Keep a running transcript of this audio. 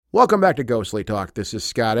Welcome back to Ghostly Talk. This is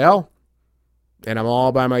Scott L., and I'm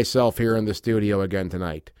all by myself here in the studio again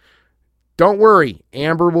tonight. Don't worry,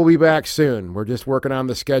 Amber will be back soon. We're just working on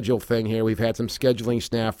the schedule thing here. We've had some scheduling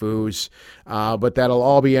snafus, but that'll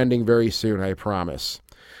all be ending very soon, I promise.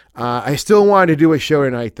 I still wanted to do a show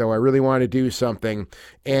tonight, though. I really wanted to do something,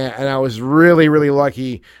 and I was really, really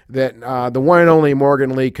lucky that the one and only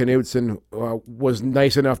Morgan Lee Knudsen was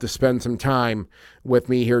nice enough to spend some time with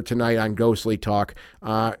me here tonight on Ghostly Talk.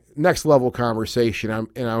 Next level conversation,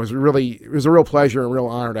 it was a real pleasure and real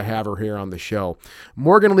honor to have her here on the show.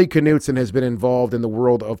 Morgan Lee Knudsen has been involved in the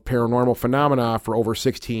world of paranormal phenomena for over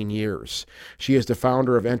 16 years. She is the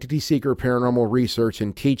founder of Entity Seeker Paranormal Research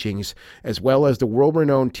and Teachings, as well as the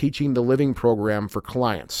world-renowned Teaching the Living program for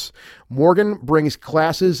clients. Morgan brings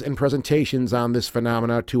classes and presentations on this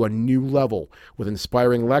phenomena to a new level, with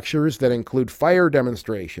inspiring lectures that include fire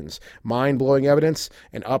demonstrations, mind-blowing evidence,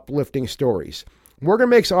 and uplifting stories. Morgan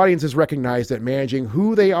makes audiences recognize that managing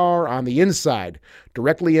who they are on the inside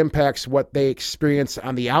directly impacts what they experience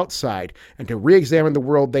on the outside, and to re-examine the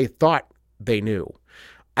world they thought they knew.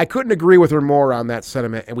 I couldn't agree with her more on that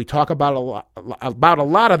sentiment, and we talk about a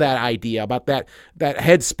lot of that idea, about that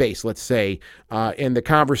headspace, let's say, in the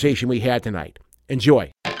conversation we had tonight.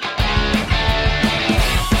 Enjoy.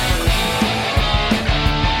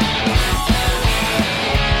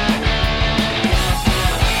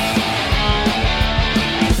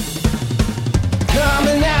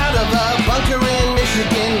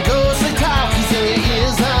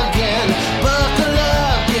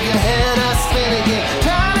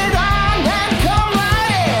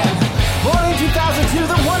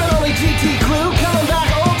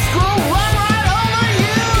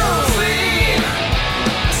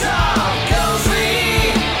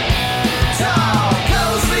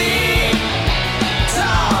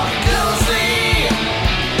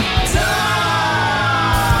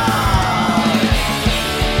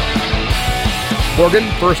 Morgan,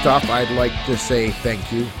 first off, I'd like to say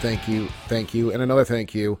thank you, and another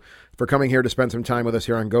thank you for coming here to spend some time with us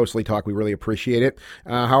here on Ghostly Talk. We really appreciate it.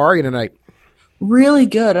 How are you tonight? Really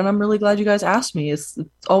good, and I'm really glad you guys asked me. It's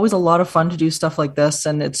always a lot of fun to do stuff like this,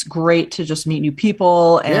 and it's great to just meet new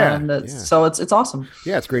people, and so it's awesome.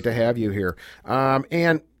 Yeah, it's great to have you here.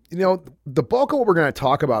 And you know, the bulk of what we're going to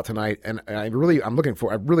talk about tonight, and I'm looking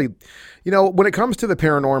for, when it comes to the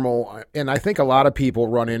paranormal, and I think a lot of people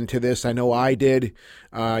run into this. I know I did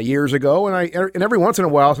years ago, and every once in a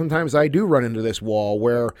while, sometimes I do run into this wall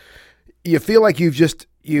where you feel like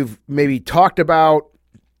you've maybe talked about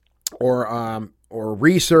or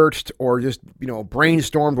researched or just,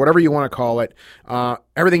 brainstormed, whatever you want to call it,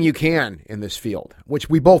 everything you can in this field, which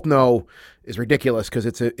we both know is ridiculous because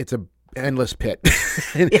it's a endless pit.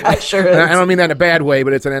 Yeah, sure is. I don't mean that in a bad way,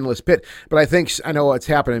 but it's an endless pit. But I know it's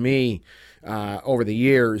happened to me over the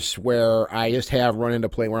years where I just have run into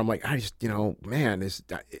play where I'm like, man, is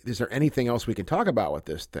there anything else we can talk about with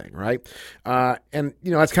this thing, right? And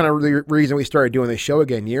that's kind of the reason we started doing this show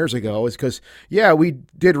again years ago, is because, we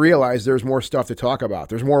did realize there's more stuff to talk about.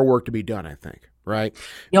 There's more work to be done, I think, right?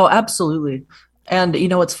 Absolutely. And,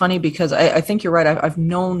 it's funny because I think you're right. I've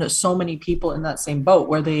known so many people in that same boat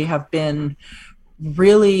where they have been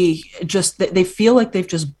really just, they feel like they've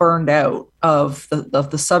just burned out of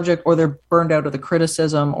the subject, or they're burned out of the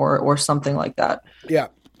criticism or something like that. Yeah.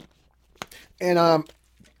 And,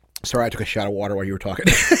 sorry, I took a shot of water while you were talking.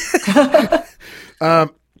 Well,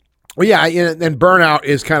 yeah, and burnout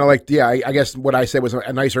is kind of like, I guess what I said was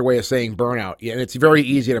a nicer way of saying burnout. Yeah, and it's very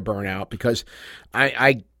easy to burn out because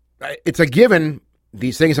it's a given.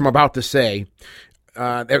 These things I'm about to say,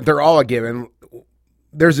 they're all a given.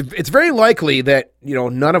 It's very likely that,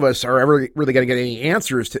 none of us are ever really going to get any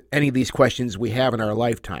answers to any of these questions we have in our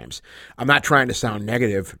lifetimes. I'm not trying to sound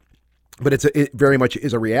negative, but it very much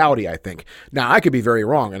is a reality, I think. Now, I could be very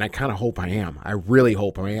wrong, and I kind of hope I am. I really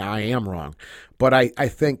hope I am wrong. But I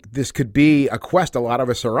think this could be a quest a lot of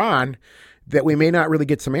us are on that we may not really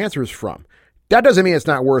get some answers from. That doesn't mean it's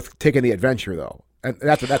not worth taking the adventure, though. And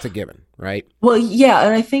that's a given, right? Well, yeah,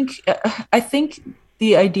 and I think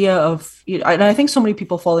the idea of, and I think so many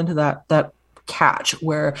people fall into that catch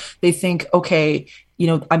where they think, okay,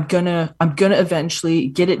 I'm gonna eventually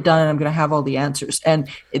get it done, and I'm gonna have all the answers. And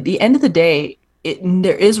at the end of the day,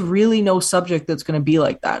 there is really no subject that's going to be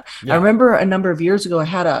like that. Yeah. I remember a number of years ago, I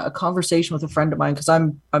had a conversation with a friend of mine because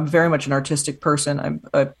I'm very much an artistic person.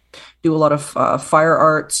 I do a lot of fire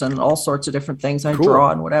arts and all sorts of different things. I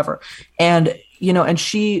draw and whatever. And and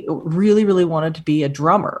she really, really wanted to be a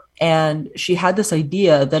drummer. And she had this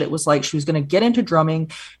idea that it was like she was going to get into drumming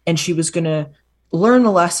and she was going to learn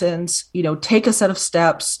the lessons, take a set of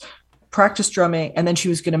steps, practice drumming, and then she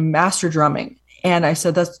was going to master drumming. And I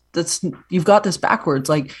said, that's you've got this backwards.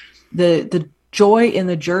 Like the joy in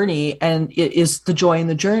the journey, and it is the joy in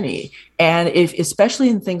the journey. And if, especially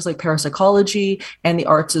in things like parapsychology and the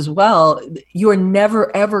arts as well, you are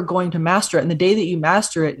never ever going to master it. And the day that you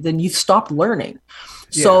master it, then you've stopped learning.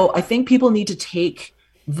 Yeah. So I think people need to take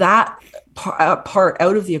that part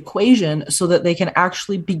out of the equation so that they can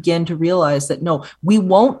actually begin to realize that no, we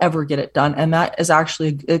won't ever get it done, and that is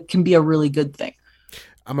actually, it can be a really good thing.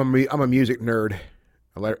 I'm a music nerd.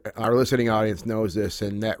 Our listening audience knows this,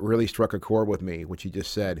 and that really struck a chord with me, which you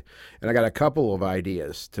just said. And I got a couple of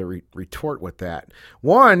ideas to retort with that.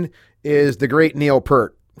 One is the great Neil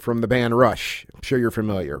Peart from the band Rush. I'm sure you're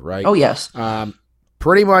familiar, right? Oh, yes.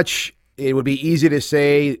 Pretty much, it would be easy to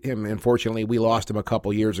say, and unfortunately, we lost him a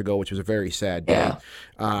couple years ago, which was a very sad day.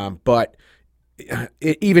 But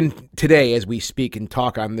even today, as we speak and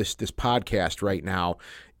talk on this podcast right now,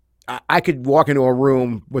 I could walk into a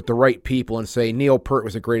room with the right people and say Neil Peart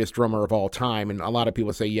was the greatest drummer of all time, and a lot of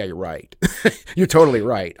people say, "Yeah, you're right. You're totally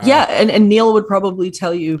right." Yeah, and Neil would probably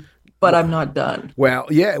tell you, "But I'm not done." But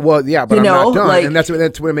I'm not done, and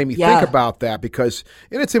that's what made me think about that, because,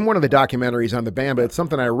 and it's in one of the documentaries on the band, but it's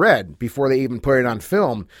something I read before they even put it on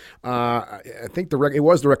film. I think it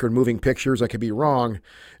was the record Moving Pictures. I could be wrong.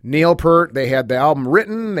 Neil Peart, they had the album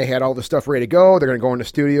written, they had all the stuff ready to go. They're going to go in the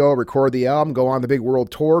studio, record the album, go on the big world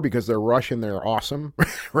tour because they're Rush and they're awesome,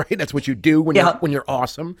 right? That's what you do when you're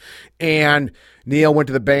awesome. And Neil went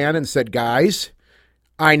to the band and said, "Guys,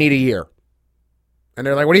 I need a year." And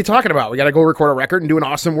they're like, "What are you talking about? We got to go record a record and do an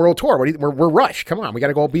awesome world tour. We're Rush. Come on, we got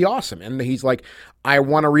to go be awesome." And he's like, "I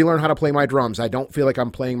want to relearn how to play my drums. I don't feel like I'm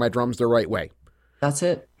playing my drums the right way." That's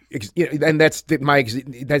it. And that's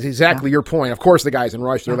exactly your point. Of course, the guys in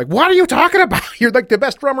Rush, they're like, "What are you talking about? You're like the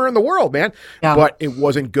best drummer in the world, man." Yeah. But it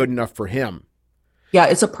wasn't good enough for him. Yeah,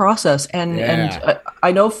 it's a process, and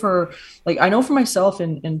I know for myself,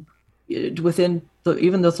 and within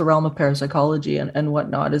even the realm of parapsychology and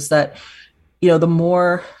whatnot, is that, you know, the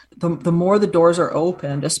more the doors are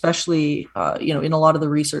opened, especially in a lot of the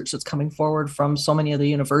research that's coming forward from so many of the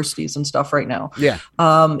universities and stuff right now. Yeah,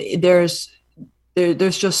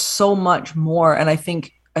 there's just so much more, and I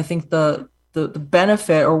think the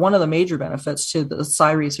benefit, or one of the major benefits to the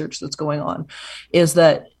psi research that's going on, is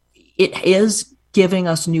that it is giving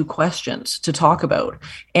us new questions to talk about.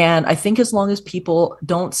 And I think as long as people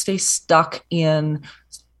don't stay stuck in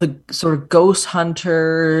the sort of ghost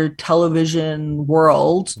hunter television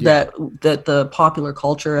world that the popular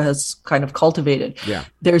culture has kind of cultivated,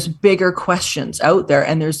 there's bigger questions out there,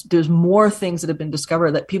 and there's more things that have been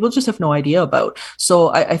discovered that people just have no idea about. So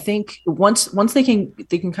I think once they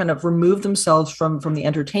can kind of remove themselves from the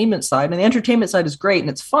entertainment side, and the entertainment side is great and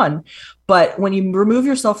it's fun, but when you remove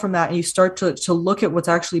yourself from that and you start to look at what's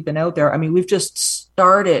actually been out there, I mean, we've just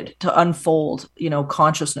started to unfold,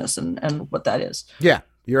 consciousness and what that is. Yeah.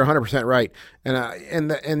 You're 100% right, and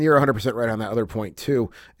you're 100% right on that other point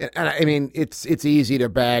too. And I mean, it's easy to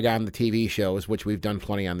bag on the TV shows, which we've done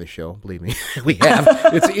plenty on this show. Believe me, we have.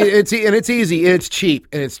 It's easy, it's cheap,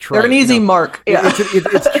 and it's trite. They're an easy mark. Yeah,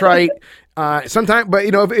 it's trite. Sometimes, but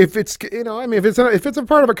if it's if it's a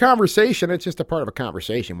part of a conversation, it's just a part of a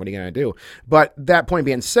conversation. What are you going to do? But that point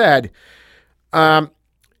being said, I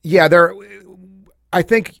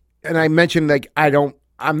think, and I mentioned, like,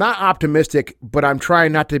 I'm not optimistic, but I'm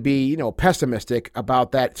trying not to be, pessimistic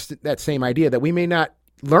about that same idea that we may not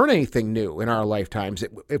learn anything new in our lifetimes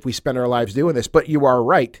if we spend our lives doing this. But you are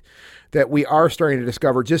right that we are starting to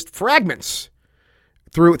discover just fragments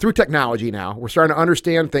through technology now. We're starting to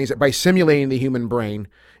understand things by simulating the human brain,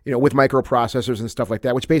 with microprocessors and stuff like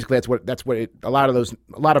that, which basically that's what a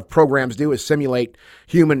lot of programs do, is simulate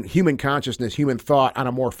human consciousness, human thought on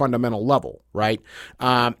a more fundamental level, right?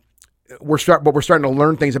 We're starting to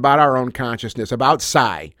learn things about our own consciousness, about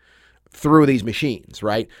psi, through these machines,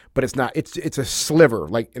 right? But it's not. It's a sliver,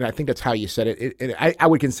 and I think that's how you said it. I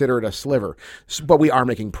would consider it a sliver, but we are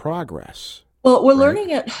making progress. Well, we're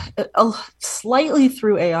learning it slightly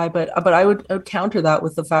through AI, but I would counter that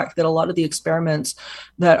with the fact that a lot of the experiments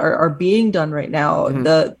that are being done right now,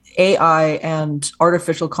 the AI and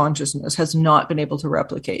artificial consciousness has not been able to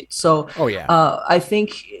replicate. So, I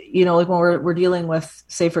think, like when we're dealing with,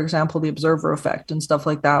 say, for example, the observer effect and stuff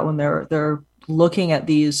like that, when they're looking at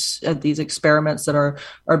these experiments that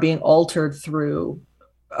are being altered through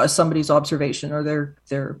somebody's observation or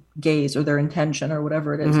their gaze or their intention or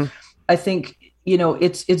whatever it is. I think,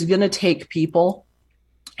 it's going to take people,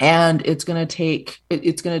 and it's going to take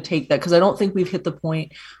that, because I don't think we've hit the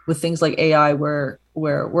point with things like AI where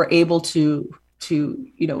we're able to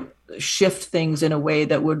shift things in a way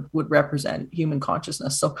that would represent human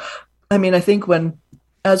consciousness. So, I mean, I think when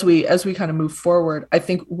as we kind of move forward, I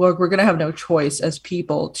think we're going to have no choice as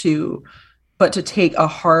people to but to take a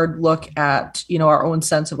hard look at, you know, our own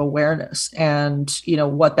sense of awareness and, you know,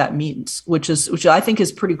 what that means, which I think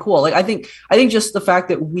is pretty cool. Like I think just the fact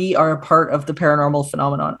that we are a part of the paranormal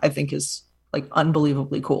phenomenon, I think is like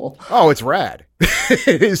unbelievably cool. Oh, it's rad.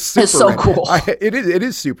 It is super It's so rad. cool. It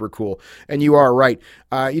is super cool. And you are right.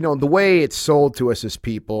 You know, the way it's sold to us as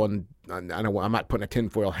people, and I know I'm not putting a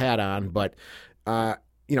tinfoil hat on, but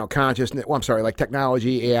you know, consciousness, well, I'm sorry, like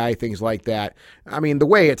technology, AI, things like that. I mean, the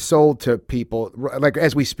way it's sold to people, like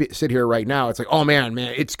as we sit here right now, it's like, oh man,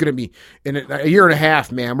 it's going to be in a year and a half,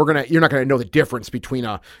 man, you're not going to know the difference between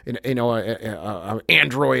a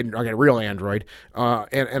Android, like a real Android,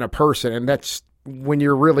 and a person. And that's when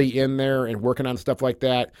you're really in there and working on stuff like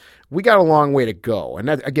that. We got a long way to go. And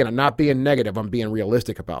that, again, I'm not being negative. I'm being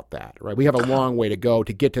realistic about that, right? We have a long way to go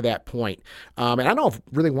to get to that point. And I don't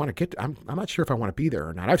really want to get to, I'm not sure if I want to be there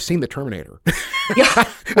or not. I've seen the Terminator. Yeah,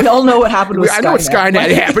 we all know what happened with Skynet. I know what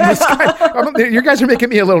Skynet happened with Skynet. You guys are making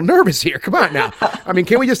me a little nervous here. Come on now. I mean,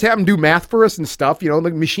 can't we just have them do math for us and stuff? You know,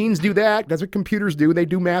 the machines do that. That's what computers do. They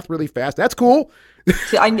do math really fast. That's cool.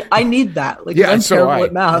 See, I need that. Like, yeah, I'm so terrible I.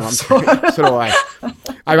 at math. So do I.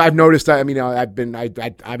 I've noticed. I mean, I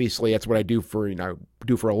obviously that's what I do for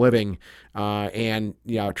a living, and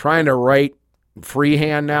you know, trying to write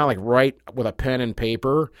freehand now, like write with a pen and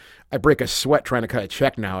paper. I break a sweat trying to cut a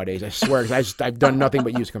check nowadays. I swear, because I've done nothing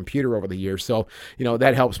but use a computer over the years. So you know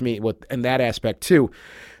that helps me with in that aspect too.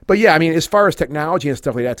 But yeah, I mean, as far as technology and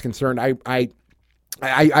stuff like that's concerned, I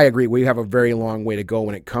agree. We have a very long way to go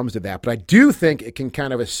when it comes to that. But I do think it can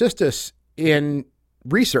kind of assist us in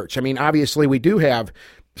research. I mean, obviously, we do have,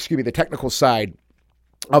 the technical side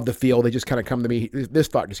of the field. They just kind of come to me. This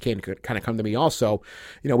thought just kind of come to me also.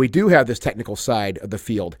 You know, we do have this technical side of the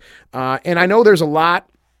field. And I know there's a lot.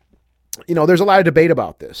 You know, there's a lot of debate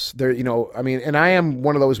about this. There, you know, I mean, and I am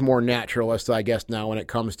one of those more naturalists, I guess, now when it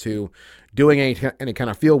comes to doing any kind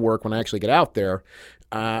of field work when I actually get out there.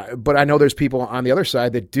 But I know there's people on the other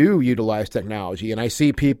side that do utilize technology, and I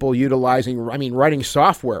see people writing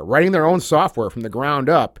software, writing their own software from the ground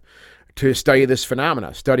up to study this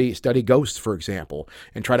phenomena, study ghosts, for example,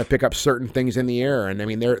 and try to pick up certain things in the air. And I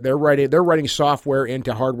mean, they're writing software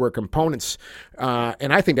into hardware components,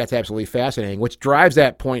 and I think that's absolutely fascinating. Which drives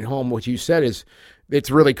that point home. What you said is,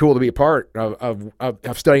 it's really cool to be a part of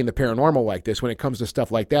studying the paranormal like this. When it comes to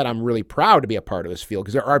stuff like that, I'm really proud to be a part of this field,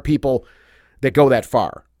 because there are people that go that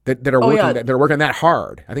far, that are that are working that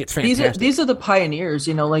hard. I think it's fantastic. These are the pioneers,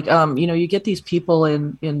 you know, like you know, you get these people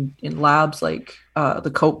in labs like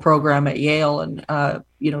the COPE program at Yale and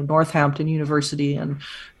you know, Northampton University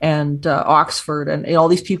and Oxford, and all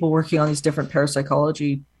these people working on these different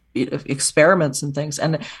parapsychology experiments and things,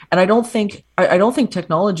 and I don't think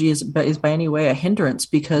technology is by any way a hindrance,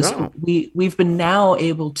 because we've been now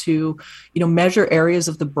able to, you know, measure areas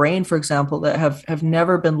of the brain, for example, that have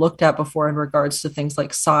never been looked at before in regards to things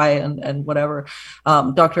like psi and whatever.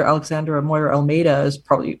 Dr. Alexandra Moira Almeida is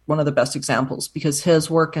probably one of the best examples, because his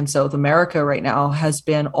work in South America right now has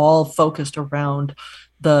been all focused around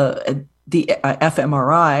the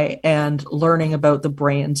fMRI and learning about the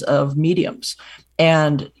brains of mediums.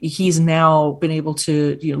 And he's now been able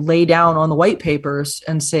to, you know, lay down on the white papers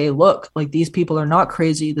and say, look, like, these people are not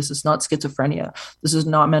crazy. This is not schizophrenia. This is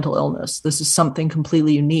not mental illness. This is something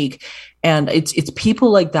completely unique. And it's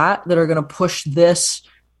people like that are going to push this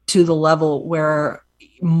to the level where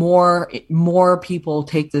more people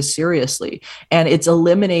take this seriously. And it's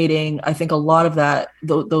eliminating, I think, a lot of that,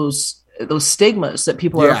 those stigmas that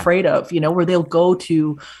people are afraid of, you know, where they'll go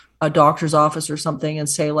to a doctor's office or something and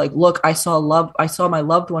say, like, look, I saw my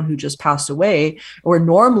loved one who just passed away. Or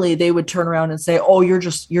normally they would turn around and say, oh, you're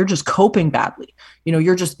just coping badly. You know,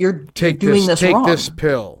 you're doing this wrong. Take this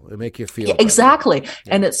pill. It'll make you feel better. Exactly.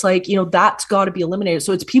 And it's like, you know, that's got to be eliminated.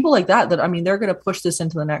 So it's people like that, I mean, they're going to push this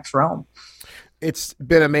into the next realm. It's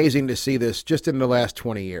been amazing to see this just in the last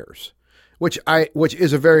 20 years, which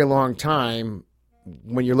is a very long time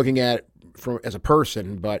when you're looking at it as a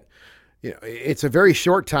person, but you know, it's a very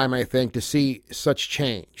short time, I think, to see such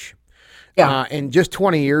change. Yeah. And just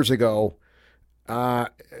 20 years ago,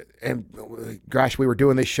 and gosh, we were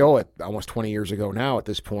doing this show at almost 20 years ago now at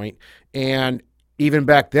this point. And even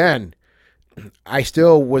back then, I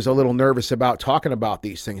still was a little nervous about talking about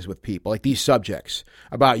these things with people, like these subjects,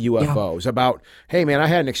 about UFOs, about, hey man, I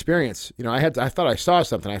had an experience. You know, I thought I saw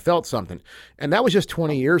something, I felt something. And that was just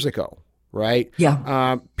 20 years ago. Right?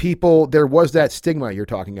 Yeah. People, there was that stigma you're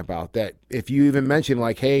talking about, that if you even mention,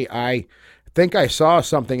 like, hey, I think I saw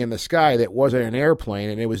something in the sky that wasn't an airplane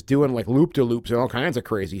and it was doing like loop-de-loops and all kinds of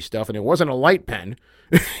crazy stuff, and it wasn't a light pen,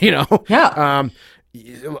 you know? Yeah.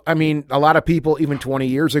 I mean, a lot of people, even 20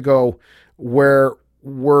 years ago, were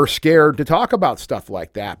scared to talk about stuff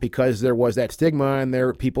like that because there was that stigma, and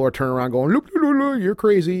there people are turning around going, look, you're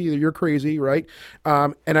crazy, right?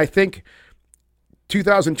 And I think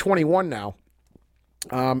 2021 now,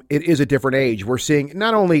 it is a different age. We're seeing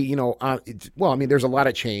not only, there's a lot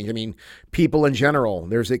of change. I mean, people in general,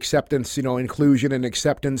 there's acceptance, inclusion and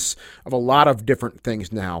acceptance of a lot of different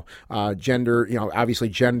things now. Gender, obviously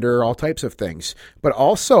gender, all types of things. But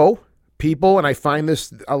also people, and I find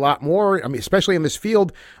this a lot more, I mean, especially in this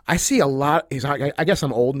field, I see a lot, I guess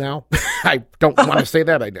I'm old now. I don't want to say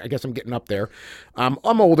that. I guess I'm getting up there. I'm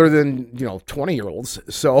older than,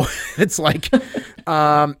 20-year-olds. So it's like,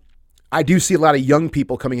 I do see a lot of young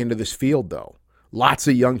people coming into this field, though. Lots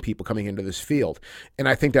of young people coming into this field. And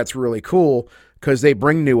I think that's really cool because they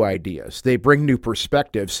bring new ideas. They bring new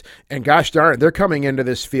perspectives. And gosh darn it, they're coming into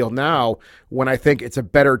this field now when I think it's a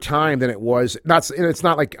better time than it was. It's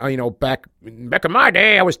not like, back in my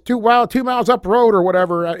day, I was 2 miles up road or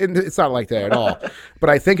whatever. It's not like that at all. But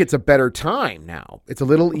I think it's a better time now. It's a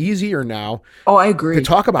little easier now. Oh, I agree. To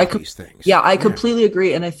talk about these things. Yeah, I completely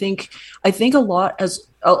agree. And I think a lot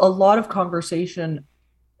of conversation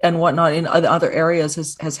and whatnot in other areas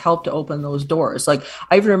has helped to open those doors. Like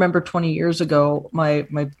I even remember 20 years ago, my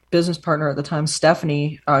business partner at the time,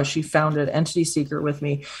 Stephanie, she founded Entity Seeker with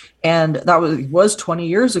me, and that was 20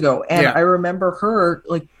 years ago. And I remember her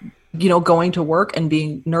going to work and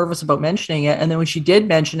being nervous about mentioning it. And then when she did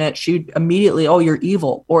mention it, she'd immediately, oh, you're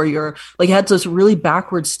evil, or you're like, had this really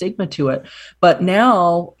backward stigma to it. But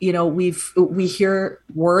now, we hear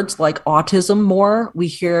words like autism more. We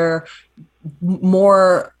hear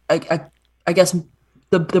more, I guess,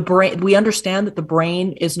 the brain. We understand that the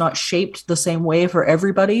brain is not shaped the same way for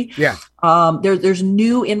everybody. Yeah. There's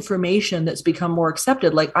new information that's become more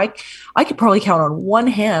accepted. Like I could probably count on one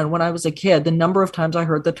hand when I was a kid the number of times I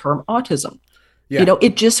heard the term autism. Yeah.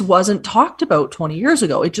 It just wasn't talked about 20 years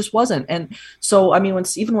ago. It just wasn't. And so, I mean, when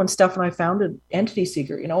Steph and I founded Entity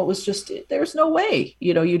Seeker, it was just, there's no way,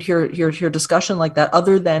 you'd hear discussion like that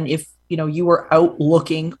other than if, you were out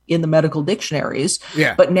looking in the medical dictionaries.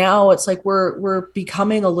 Yeah. But now it's like we're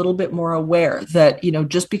becoming a little bit more aware that,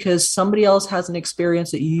 just because somebody else has an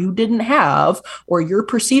experience that you didn't have, or you're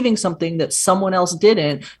perceiving something that someone else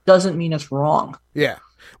didn't, doesn't mean it's wrong. Yeah.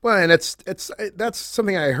 Well, and that's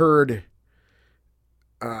something I heard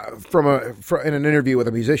in an interview with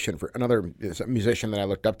another musician that I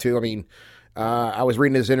looked up to. I mean, I was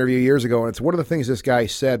reading his interview years ago, and it's one of the things this guy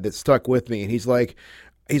said that stuck with me. And he's like,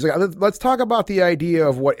 let's talk about the idea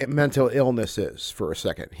of what mental illness is for a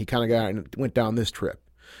second. He kind of went down this trip,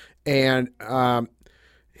 and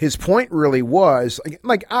his point really was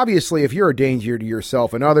like, obviously, if you're a danger to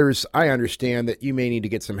yourself and others, I understand that you may need to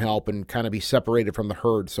get some help and kind of be separated from the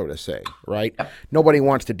herd, so to say, right? Yeah. Nobody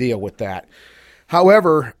wants to deal with that.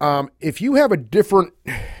 However, if you have a different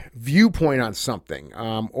viewpoint on something,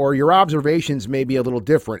 or your observations may be a little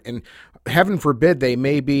different, and heaven forbid they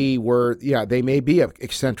may be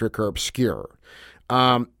eccentric or obscure.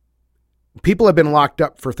 People have been locked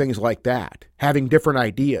up for things like that, having different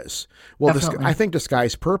ideas. Well, I think the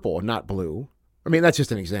sky's purple and not blue. I mean, that's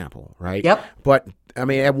just an example, right? Yep. But I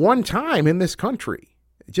mean, at one time in this country,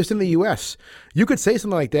 just in the U.S., you could say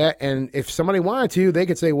something like that, and if somebody wanted to, they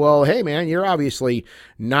could say, well, hey, man, you're obviously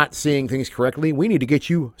not seeing things correctly. We need to get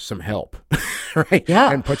you some help, right?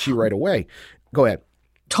 Yeah. And put you right away. Go ahead.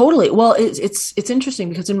 Totally. Well, it's interesting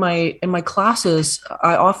because in my classes,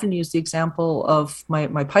 I often use the example of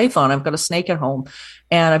my python. I've got a snake at home,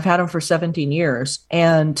 and I've had him for 17 years.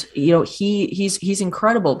 And he's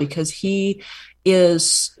incredible because he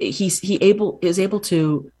is able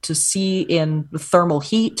to see in the thermal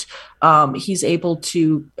heat. He's able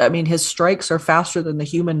to, I mean, his strikes are faster than the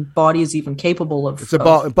human body is even capable of. It's a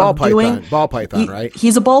ball python, right?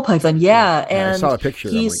 He's a ball python. Yeah. And I saw a picture.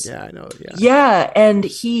 I'm like, yeah, I know. Yeah. Yeah. And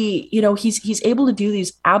he's able to do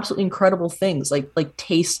these absolutely incredible things, like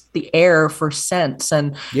taste the air for scents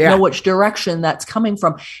and know which direction that's coming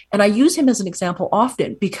from. And I use him as an example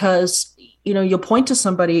often because you'll point to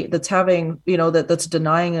somebody that's having, that's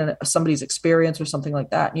denying somebody's experience or something like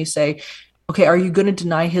that. And you say, okay, are you going to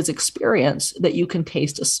deny his experience that you can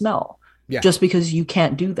taste a smell just because you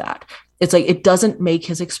can't do that? It's like, it doesn't make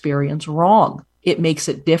his experience wrong. It makes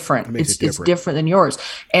it different. It's different than yours.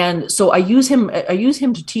 And so I use him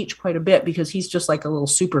to teach quite a bit because he's just like a little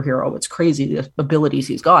superhero. It's crazy, the abilities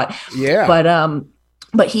he's got. Yeah.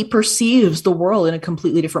 But he perceives the world in a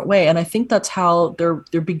completely different way. And I think that's how they're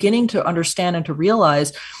beginning to understand and to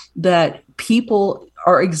realize that people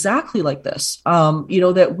are exactly like this.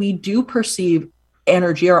 That we do perceive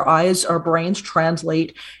energy. Our eyes, our brains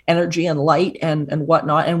translate energy and light and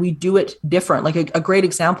whatnot, and we do it different. Like a great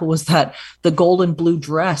example was that the gold and blue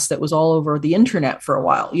dress that was all over the internet for a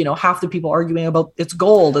while. You know, half the people arguing about it's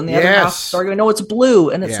gold, and the other half arguing no, it's blue,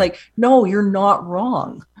 and it's like, no, you're not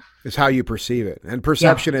wrong. It's how you perceive it, and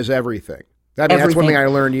perception is everything. I mean, that's one thing I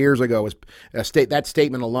learned years ago was that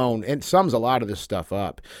statement alone, and sums a lot of this stuff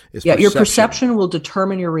up. Is your perception will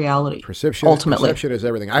determine your reality. Ultimately. Perception is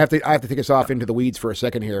everything. I have to take us off into the weeds for a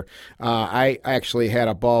second here. I actually had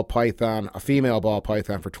a female ball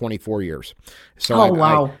python for 24 years. So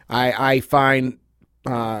wow. I find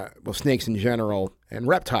snakes in general and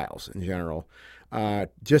reptiles in general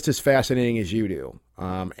just as fascinating as you do.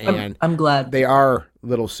 And I'm glad they are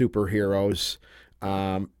little superheroes.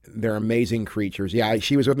 They're amazing creatures. Yeah,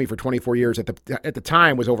 she was with me for 24 years. At the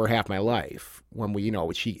time, was over half my life when we,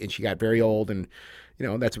 she got very old, and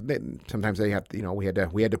that's sometimes they have, we had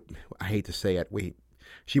to. I hate to say it,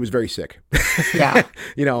 she was very sick. Yeah.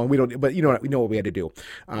 We don't, but we know what we had to do.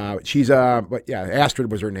 But yeah,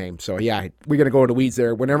 Astrid was her name. So yeah, we're gonna go into weeds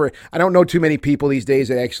there. Whenever I don't know too many people these days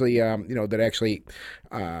that actually,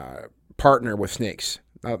 partner with snakes.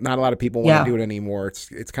 Not a lot of people want to do it anymore.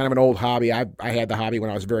 It's kind of an old hobby. I had the hobby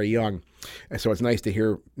when I was very young, and so it's nice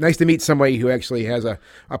to meet somebody who actually has a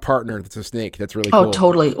partner that's a snake. That's really cool. Oh,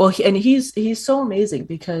 totally. Well, he's so amazing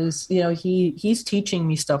because he's teaching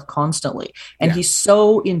me stuff constantly, and he's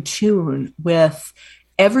so in tune with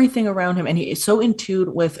everything around him, and he is so in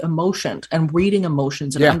tune with emotions and reading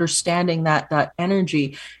emotions and understanding that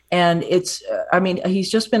energy. And it's,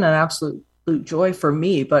 he's just been an absolute joy for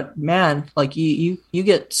me. But man, like you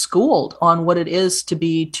get schooled on what it is to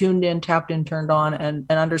be tuned in, tapped in, turned on, and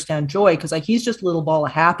understand joy, because like he's just a little ball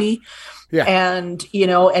of happy. Yeah. And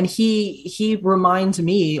and he reminds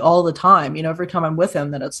me all the time, every time I'm with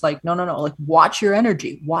him, that it's like, no, like watch your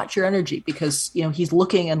energy, because he's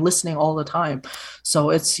looking and listening all the time. So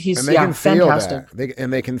he's fantastic.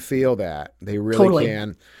 They can feel that. They really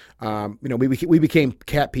can. We became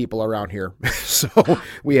cat people around here, so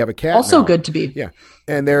we have a cat. Also now. Good to be. Yeah,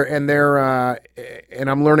 and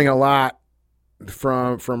I'm learning a lot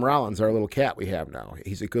from Rollins, our little cat we have now.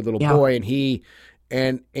 He's a good little boy, and he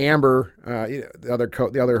and Amber,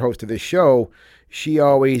 the other host of this show, she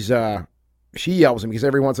always she yells at me because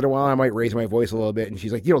every once in a while I might raise my voice a little bit, and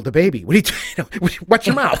she's like, the baby, what are you watch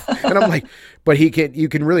your mouth, and I'm like, but you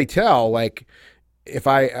can really tell, like, if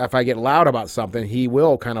I get loud about something, he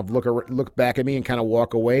will kind of look back at me and kind of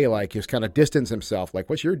walk away, like just kind of distance himself, like,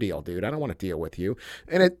 what's your deal, dude? I don't want to deal with you.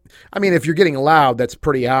 And if you're getting loud, that's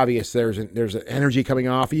pretty obvious. There's an energy coming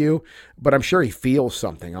off of you, but I'm sure he feels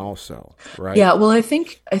something also, right? Yeah. Well, I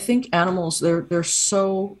think animals, they're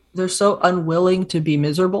so unwilling to be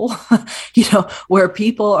miserable, where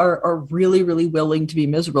people are really, really willing to be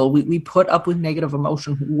miserable. We put up with negative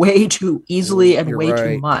emotion way too easily and way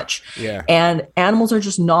too much. Yeah. And animals are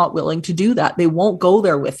just not willing to do that. They won't go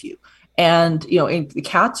there with you. And, the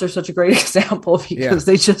cats are such a great example because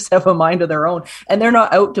they just have a mind of their own, and they're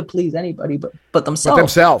not out to please anybody but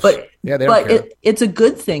themselves. But they don't care. It's a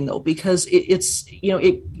good thing though, because it's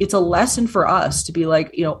a lesson for us to be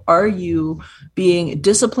like, are you being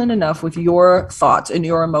disciplined enough with your thoughts and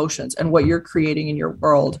your emotions and what you're creating in your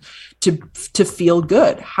world to feel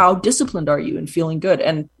good? How disciplined are you in feeling good?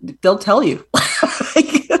 And they'll tell you.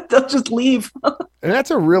 They'll just leave. And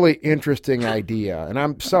that's a really interesting idea. And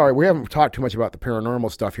I'm sorry, we haven't talked too much about the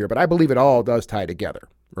paranormal stuff here, but I believe it all does tie together,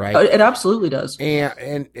 right? It absolutely does.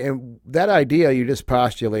 And that idea you just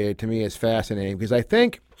postulated to me is fascinating, because I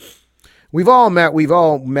think we've all met,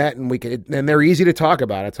 and they're easy to talk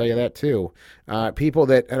about. I'll tell you that too. People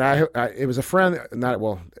that, and it was a friend,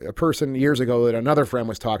 a person years ago that another friend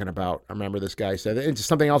was talking about. I remember this guy said, it's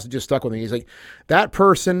something else that just stuck with me. He's like, that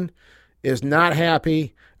person is not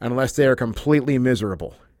happy unless they are completely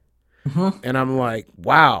miserable. Mm-hmm. And I'm like,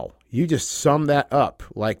 wow, you just summed that up.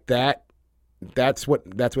 Like that's what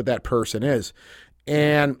that person is.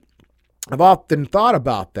 And I've often thought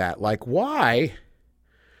about that. Like, why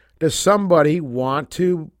does somebody want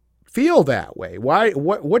to feel that way?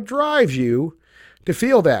 What drives you to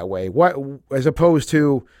feel that way? What, as opposed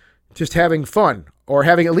to just having fun, or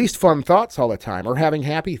having at least fun thoughts all the time, or having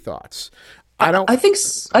happy thoughts? I think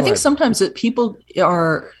sometimes that people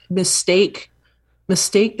mistake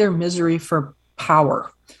their misery for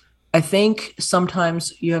power. I think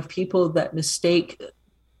sometimes you have people that mistake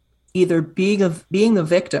either being the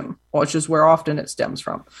victim, which is where often it stems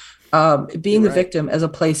from, being the victim, as a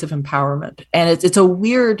place of empowerment. And it's a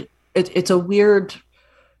weird, I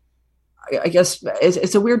guess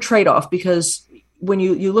it's a weird trade-off, because when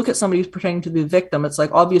you look at somebody who's pretending to be a victim, it's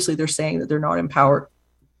like, obviously they're saying that they're not empowered.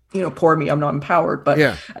 poor me, I'm not empowered. But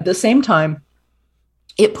Yeah. at the same time,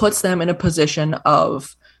 it puts them in a position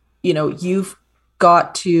of, you've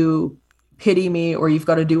got to pity me, or you've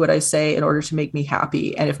got to do what I say in order to make me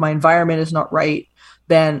happy. And if my environment is not right,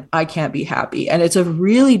 then I can't be happy. And it's a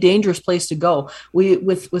really dangerous place to go.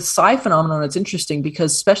 With psi phenomenon, it's interesting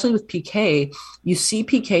because especially with PK, you see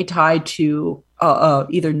PK tied to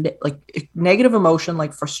either like negative emotion,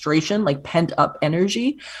 like frustration, like pent up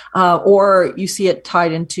energy, or you see it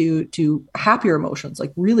tied into happier emotions,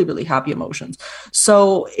 like really, really happy emotions.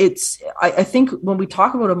 So I think when we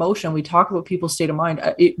talk about emotion, we talk about people's state of mind.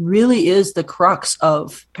 It really is the crux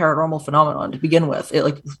of paranormal phenomenon to begin with, it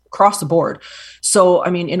like across the board. So, I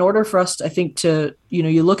mean, in order for us, I think to,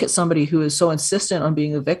 you look at somebody who is so insistent on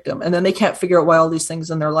being a victim, and then they can't figure out why all these things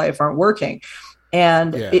in their life aren't working.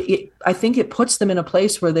 And I think it puts them in a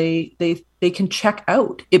place where they can check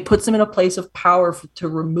out. It puts them in a place of power to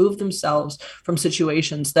remove themselves from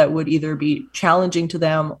situations that would either be challenging to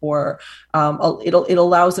them, or it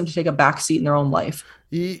allows them to take a backseat in their own life.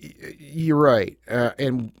 You're right,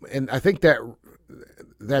 and I think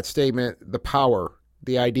that statement, the power,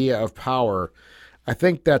 the idea of power, I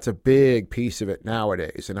think that's a big piece of it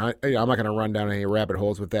nowadays. And I'm not going to run down any rabbit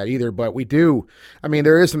holes with that either, but we do. I mean,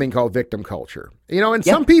 there is something called victim culture, and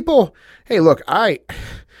some people, hey, look,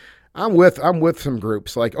 I'm with some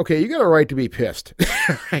groups like, okay, you got a right to be pissed.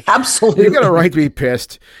 Absolutely. You got a right to be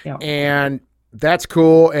pissed. Yeah. And that's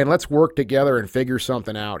cool. And let's work together and figure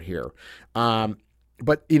something out here.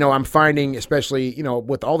 But I'm finding, especially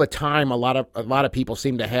with all the time a lot of people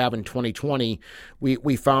seem to have in 2020,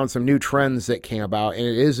 we found some new trends that came about, and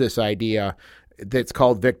it is this idea that's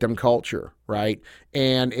called victim culture, right?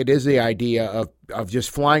 And it is the idea of just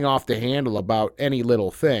flying off the handle about any little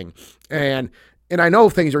thing, and I know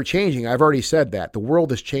things are changing. I've already said that the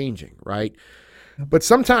world is changing, right? But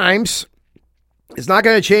sometimes it's not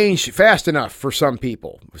going to change fast enough for some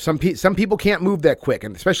people. Some people can't move that quick,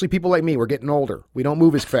 and especially people like me. We're getting older. We don't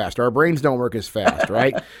move as fast. Our brains don't work as fast,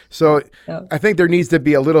 right? So I think there needs to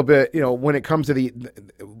be a little bit, when it comes to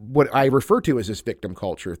what I refer to as this victim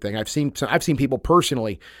culture thing. I've seen people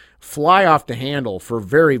personally fly off the handle for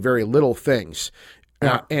very, very little things.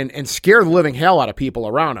 And scare the living hell out of people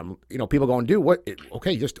around them. People going, do what?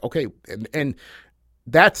 Okay, just okay. And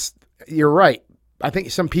that's, you're right. I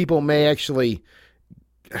think some people may actually,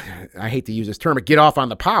 I hate to use this term, but get off on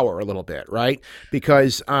the power a little bit, right?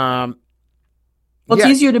 Because it's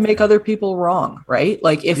easier to make other people wrong, right?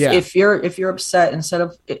 Like if you're upset, instead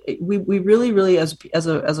of we really as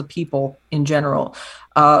a people in general,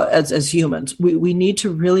 as humans, we need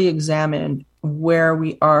to really examine where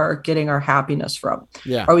we are getting our happiness from.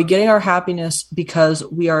 Yeah. Are we getting our happiness because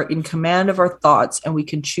we are in command of our thoughts and we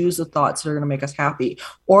can choose the thoughts that are going to make us happy?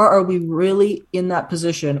 Or are we really in that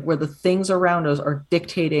position where the things around us are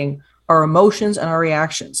dictating our emotions and our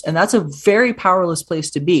reactions? And that's a very powerless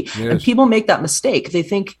place to be. Yes. And people make that mistake. They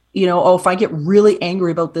think, if I get really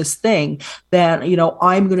angry about this thing, then,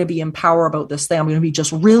 I'm going to be in power about this thing. I'm going to be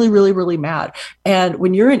just really, really, really mad. And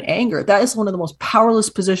when you're in anger, that is one of the most powerless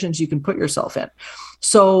positions you can put yourself in.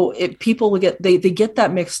 So people will they get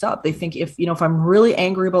that mixed up. They think if I'm really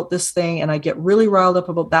angry about this thing and I get really riled up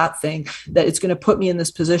about that thing, that it's going to put me in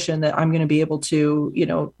this position that I'm going to be able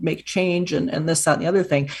to, make change and this, that, and the other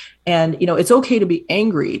thing. And, it's okay to be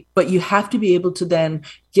angry, but you have to be able to then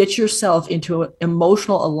get yourself into an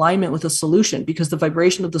emotional alignment with a solution, because the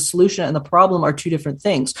vibration of the solution and the problem are two different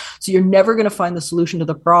things. So you're never going to find the solution to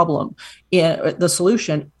the problem in the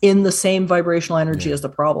solution in the same vibrational energy as the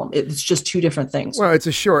problem. It's just two different things. Well, it's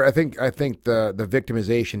I think the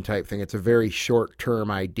victimization type thing, it's a very short-term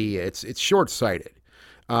idea. It's short-sighted.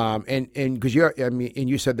 And because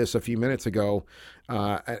you said this a few minutes ago,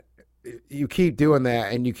 you keep doing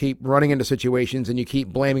that and you keep running into situations and you keep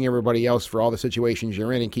blaming everybody else for all the situations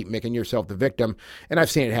you're in and keep making yourself the victim. And I've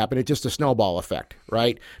seen it happen. It's just a snowball effect,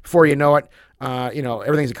 right? Before you know it,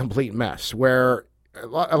 everything's a complete mess, where a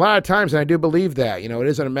lot of times, and I do believe that, it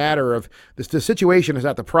isn't a matter of the situation is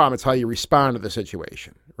not the problem. It's how you respond to the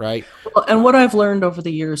situation, right? Well, and what I've learned over the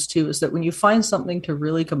years too, is that when you find something to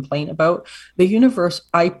really complain about, the universe,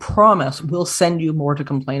 I promise, will send you more to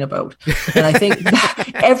complain about. And I think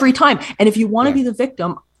that every time. And if you want to be the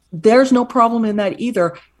victim, there's no problem in that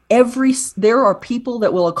either. There are people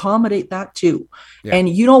that will accommodate that too. Yeah. And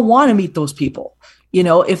you don't want to meet those people.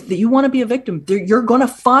 If you want to be a victim, you're going to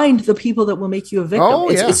find the people that will make you a victim. Oh,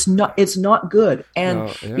 yeah. It's not good. And,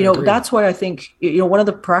 that's why I think, one of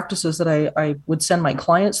the practices that I would send my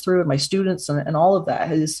clients through and my students and all of that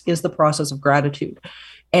is the process of gratitude.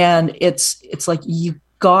 And it's like, you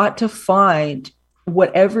got to find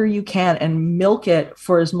whatever you can and milk it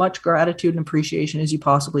for as much gratitude and appreciation as you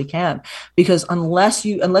possibly can, because unless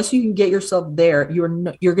you can get yourself there, you're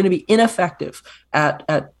going to be ineffective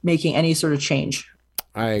at making any sort of change.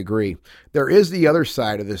 I agree. There is the other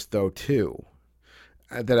side of this though too,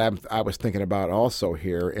 that I was thinking about also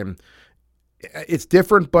here, and it's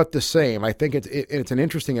different but the same. I think it's an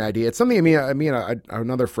interesting idea. It's something me and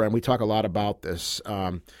another friend, we talk a lot about this.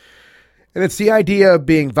 And it's the idea of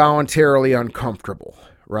being voluntarily uncomfortable,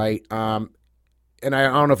 right? And I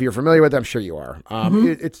don't know if you're familiar with it. I'm sure you are.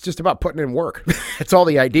 It's just about putting in work. It's all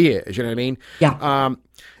the idea is, you know what I mean? Yeah.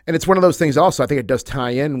 And it's one of those things also, I think it does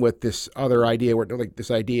tie in with this other idea, where like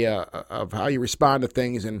this idea of how you respond to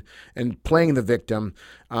things and playing the victim.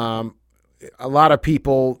 A lot of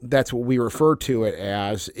people, that's what we refer to it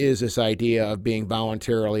as, is this idea of being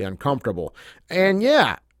voluntarily uncomfortable. And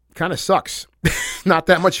yeah, kind of sucks. Not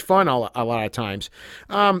that much fun a lot of times.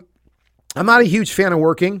 I'm not a huge fan of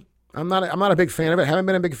working. I'm not a big fan of it. Haven't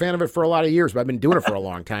been a big fan of it for a lot of years, but I've been doing it for a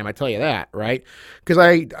long time. I tell you that, right? Because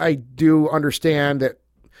I do understand that,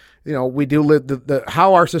 we do live the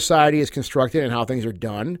how our society is constructed and how things are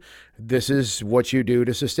done. This is what you do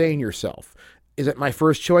to sustain yourself. Is it my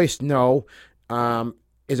first choice? No.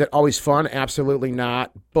 Is it always fun? Absolutely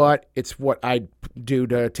not. But it's what I do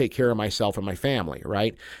to take care of myself and my family,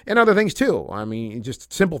 right? And other things too. I mean,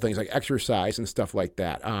 just simple things like exercise and stuff like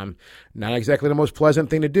that. Not exactly the most pleasant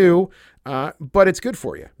thing to do, but it's good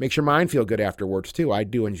for you. Makes your mind feel good afterwards too. I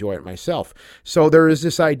do enjoy it myself. So there is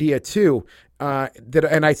this idea too,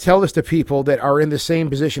 and I tell this to people that are in the same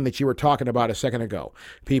position that you were talking about a second ago.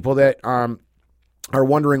 People that are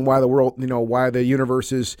wondering why the world, why the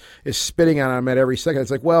universe is spitting on them at every second.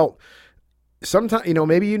 It's like, well, sometimes,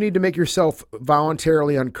 maybe you need to make yourself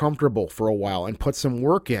voluntarily uncomfortable for a while and put some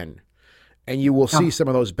work in, and you will see some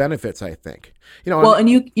of those benefits, I think. Well, and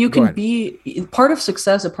you can be part of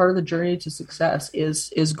success. A part of the journey to success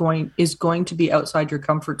is going to be outside your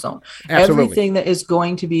comfort zone. Absolutely. Everything that is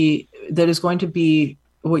going to be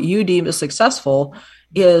what you deem as successful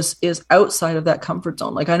is outside of that comfort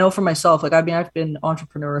zone. Like I know for myself, like I've been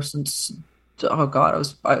entrepreneur since, I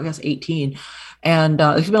guess 18, and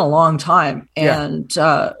it's been a long time. And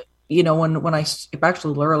when I actually a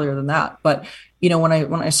little earlier than that, but when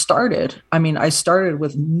I started, I started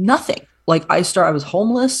with nothing. Like I was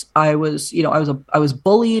homeless. I was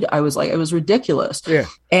bullied. It was ridiculous. Yeah.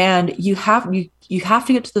 And you have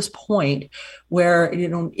to get to this point where,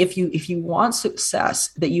 if you want success,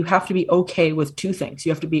 that you have to be okay with two things.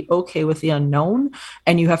 You have to be okay with the unknown,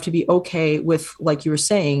 and you have to be okay with, like you were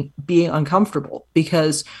saying, being uncomfortable,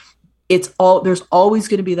 because there's always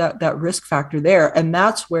going to be that risk factor there. And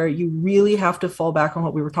that's where you really have to fall back on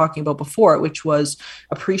what we were talking about before, which was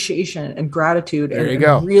appreciation and gratitude,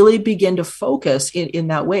 and really begin to focus in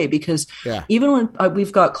that way. Because even when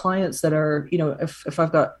we've got clients that are, if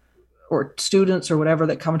I've got, or students or whatever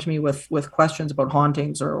that come to me with questions about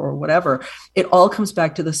hauntings or whatever, it all comes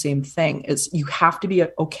back to the same thing. It's you have to be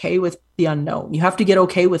okay with the unknown. You have to get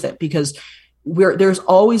okay with it, because there's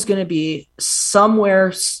always going to be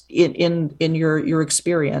somewhere in your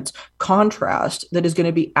experience contrast that is going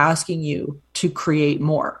to be asking you to create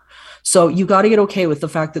more. So you got to get okay with the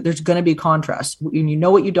fact that there's going to be contrast. You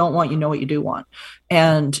know what you don't want, you know what you do want.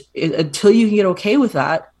 And until you can get okay with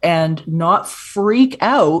that and not freak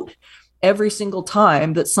out every single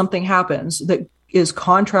time that something happens that is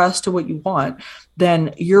contrast to what you want,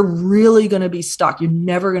 then you're really going to be stuck. You're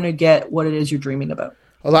never going to get what it is you're dreaming about.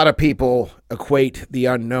 A lot of people equate the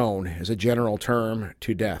unknown as a general term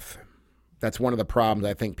to death. That's one of the problems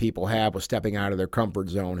I think people have with stepping out of their comfort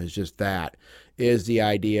zone, is just that, is the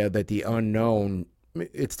idea that the unknown,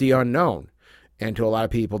 it's the unknown. And to a lot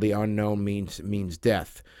of people, the unknown means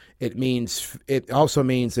death. It also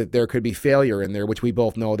means that there could be failure in there, which we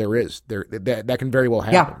both know there is. That can very well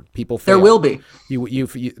happen. Yeah, people fail. There will be.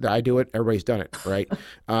 I do it. Everybody's done it, right?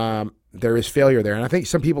 There is failure there, and I think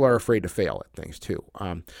some people are afraid to fail at things too.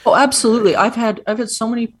 Oh, absolutely. I've had so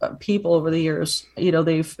many people over the years.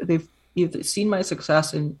 You've seen my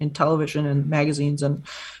success in television and magazines and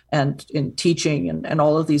in teaching and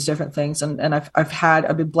all of these different things. And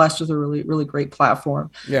I've been blessed with a really, really great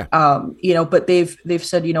platform. Yeah. But they've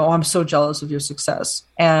said, I'm so jealous of your success.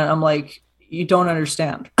 And I'm like, you don't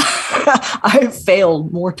understand. I've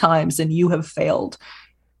failed more times than you have failed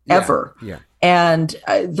ever. Yeah. And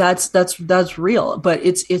that's real, but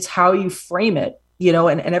it's how you frame it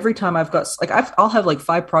and every time I've got like, I'll have like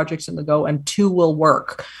 5 projects in the go and 2 will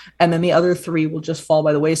work. And then the other 3 will just fall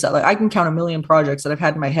by the wayside. Like I can count a million projects that I've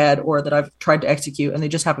had in my head or that I've tried to execute and they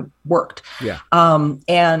just haven't worked. Yeah.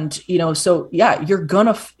 And so yeah, you're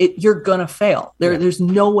gonna fail. There's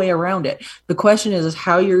no way around it. The question is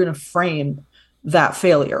how you're going to frame that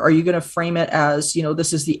failure. Are you going to frame it as,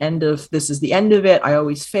 this is the end of it. I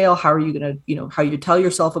always fail. How are you going to, how you tell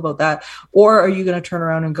yourself about that? Or are you going to turn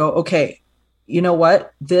around and go, okay, you know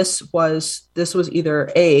what? This was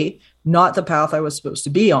either A, not the path I was supposed to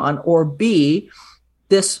be on, or B,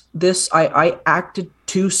 I acted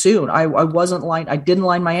too soon. I didn't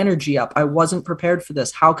line my energy up. I wasn't prepared for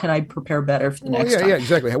this. How can I prepare better for the next time? Yeah,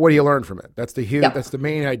 exactly. What do you learn from it? That's the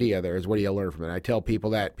main idea there is what do you learn from it? I tell people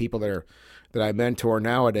that I mentor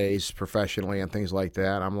nowadays professionally and things like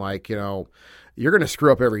that, I'm like, you're going to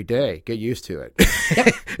screw up every day. Get used to it.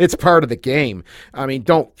 Yep. It's part of the game. I mean,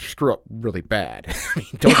 don't screw up really bad.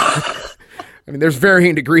 There's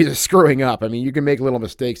varying degrees of screwing up. I mean, you can make little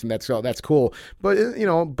mistakes and that's cool. But,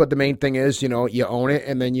 but the main thing is, you own it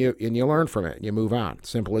and then you learn from it and you move on.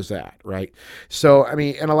 Simple as that. Right. So,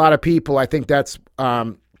 and a lot of people, I think that's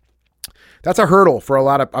a hurdle for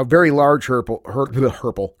a very large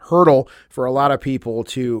hurdle for a lot of people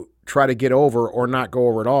to try to get over or not go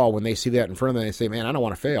over at all when they see that in front of them. They say, man, I don't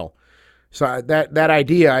want to fail. So that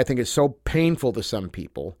idea, I think, is so painful to some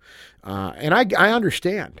people. And I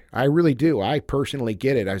understand. I really do. I personally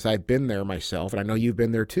get it as I've been there myself, and I know you've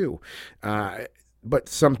been there too.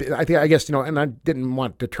 But I guess, and I didn't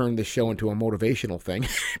want to turn this show into a motivational thing,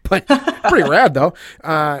 but pretty rad though.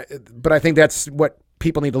 But I think that's what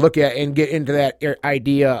people need to look at and get into that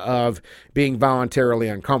idea of being voluntarily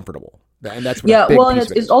uncomfortable. And that's what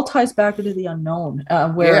it all ties back into the unknown,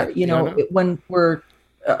 when we're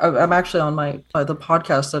I'm actually on the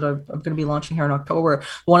podcast that I'm going to be launching here in October.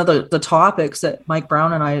 One of the topics that Mike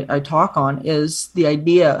Brown and I talk on is the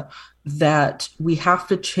idea that we have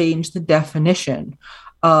to change the definition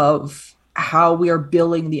of how we are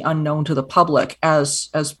billing the unknown to the public as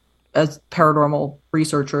paranormal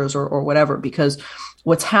researchers or whatever, because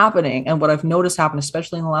what's happening and what I've noticed happen,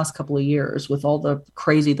 especially in the last couple of years with all the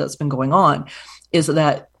crazy that's been going on, is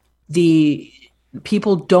that the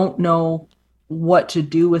people don't know what to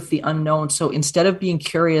do with the unknown. So instead of being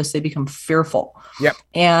curious, they become fearful. Yep.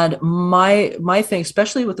 And my thing,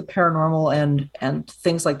 especially with the paranormal and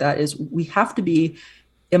things like that, is we have to be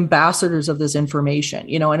ambassadors of this information,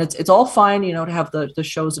 and it's all fine, to have the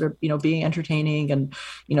shows that are, being entertaining and,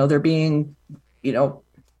 they're being,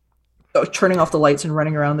 turning off the lights and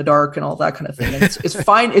running around the dark and all that kind of thing. And it's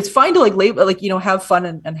fine. It's fine to label, have fun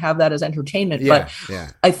and have that as entertainment. Yeah,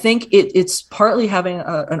 but I think it's partly having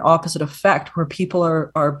an opposite effect where people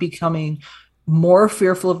are becoming more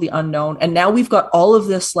fearful of the unknown. And now we've got all of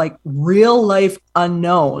this like real life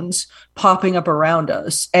unknowns popping up around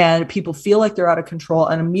us, and people feel like they're out of control,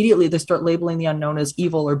 and immediately they start labeling the unknown as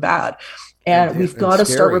evil or bad. And we've got to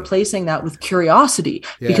start replacing that with curiosity,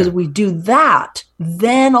 because if we do that,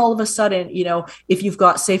 then all of a sudden, if you've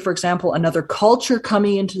got, say, for example, another culture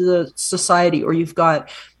coming into the society, or you've got,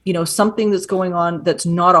 something that's going on that's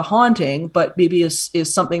not a haunting, but maybe is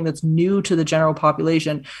something that's new to the general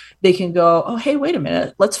population, they can go, oh, hey, wait a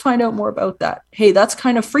minute, let's find out more about that. Hey, that's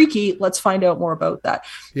kind of freaky. Let's find out more about that.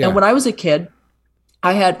 Yeah. And when I was a kid,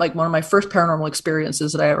 I had like one of my first paranormal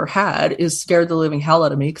experiences that I ever had is scared the living hell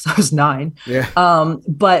out of me because I was 9. Yeah.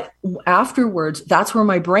 But afterwards, that's where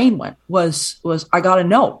my brain went was I got to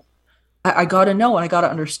know. I got to know and I got to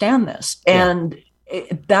understand this. And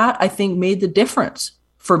that I think made the difference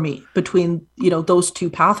for me between, those two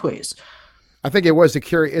pathways. I think it was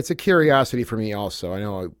it's a curiosity for me also. I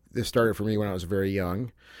know this started for me when I was very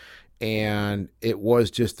young, and it was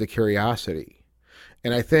just the curiosity.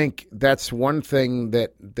 And I think that's one thing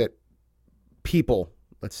that people,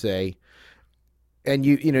 let's say, and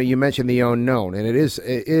you mentioned the unknown, and it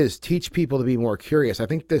is teach people to be more curious. I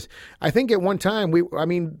think at one time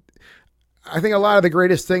I think a lot of the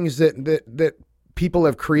greatest things that people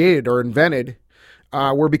have created or invented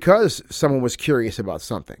were because someone was curious about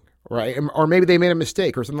something, right? Or maybe they made a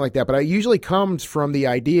mistake or something like that. But it usually comes from the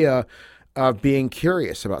idea of being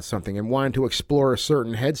curious about something and wanting to explore a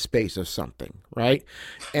certain headspace of something, right?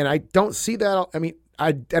 And I don't see that. I mean,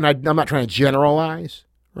 I'm not trying to generalize,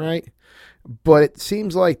 right? But it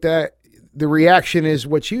seems like that the reaction is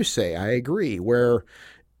what you say. I agree, where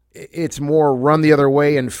it's more run the other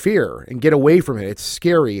way in fear and get away from it. It's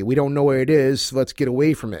scary. We don't know what it is. So let's get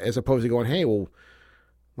away from it, as opposed to going, hey, well,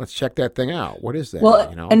 let's check that thing out. What is that? Well,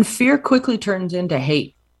 and fear quickly turns into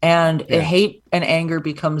hate. And Yeah. hate and anger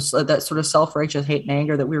becomes that sort of self-righteous hate and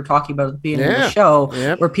anger that we were talking about at the beginning of Yeah. the show,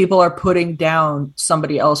 Yep. where people are putting down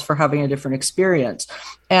somebody else for having a different experience.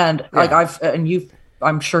 And like Yeah.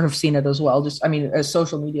 I'm sure have seen it as well. Just, I mean,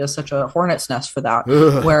 social media is such a hornet's nest for that,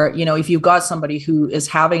 Ugh. where, you know, if you've got somebody who is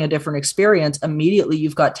having a different experience, immediately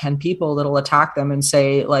you've got 10 people that'll attack them and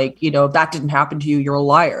say, like, you know, that didn't happen to you, you're a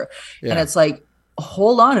liar. Yeah. And it's like,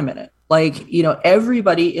 hold on a minute. Like, you know,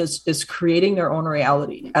 everybody is creating their own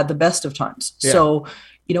reality at the best of times. Yeah. So,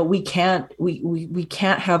 you know, we can't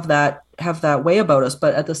have that way about us.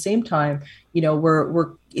 But at the same time, you know,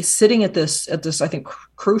 we're sitting at this I think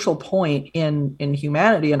crucial point in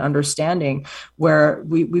humanity and understanding, where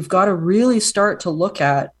we've got to really start to look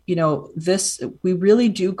at, you know, this, we really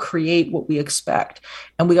do create what we expect,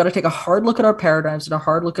 and we got to take a hard look at our paradigms and a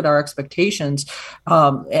hard look at our expectations,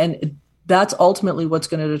 and that's ultimately what's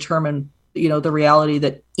going to determine, you know, the reality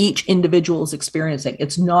that each individual is experiencing.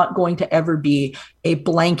 It's not going to ever be a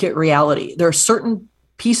blanket reality. There are certain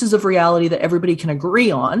pieces of reality that everybody can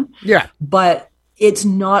agree on. Yeah. But it's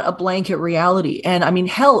not a blanket reality. And I mean,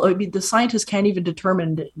 hell, I mean, the scientists can't even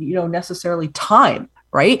determine, you know, necessarily time,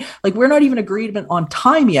 right? Like, we're not even agreement on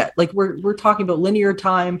time yet. Like, we're talking about linear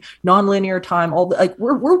time, non-linear time, all the, like,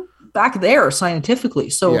 we're back there scientifically.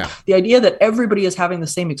 So the idea that everybody is having the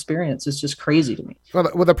same experience is just crazy to me.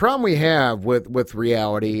 Well, the problem we have with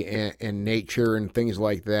reality and nature and things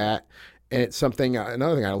like that, and it's something,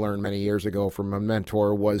 another thing I learned many years ago from a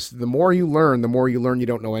mentor, was the more you learn you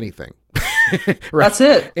don't know anything. Right? That's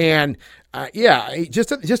it. And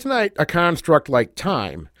just a construct like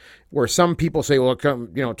time, where some people say, well, you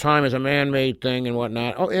know, time is a man-made thing and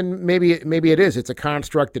whatnot. Oh, and maybe it is. It's a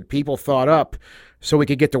construct that people thought up so we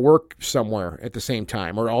could get to work somewhere at the same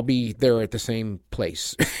time, or all be there at the same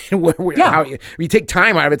place. How you take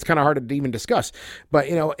time out of it, it's kind of hard to even discuss. But,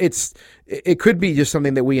 you know, it could be just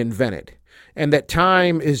something that we invented, and that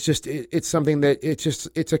time is just, it's something that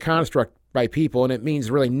it's a construct by people, and it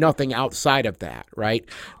means really nothing outside of that, right?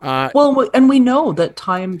 Well, and we know that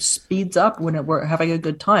time speeds up when we're having a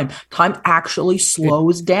good time. Time actually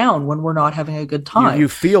slows down when we're not having a good time. You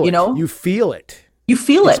feel it. You know? You feel it. You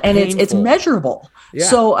feel it's it, and painful. it's measurable. Yeah.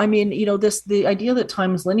 So, I mean, you know, the idea that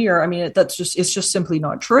time is linear, I mean, it's just simply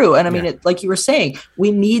not true. And I mean, like you were saying,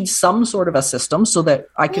 we need some sort of a system so that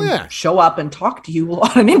I can show up and talk to you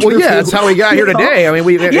on an interview. Well, yeah, that's how we got here today. I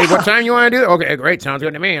mean, hey, what time you want to do? Okay, great. Sounds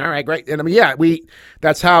good to me. All right, great. And I mean,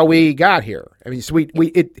 that's how we got here. I mean, so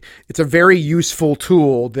it's a very useful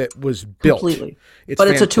tool that was built. Completely. It's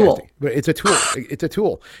fantastic. It's a tool. But it's a tool. It's a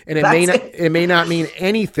tool. And it may not mean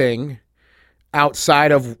anything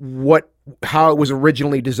outside of how it was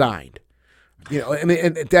originally designed. You know, I mean,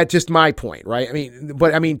 and that's just my point, right?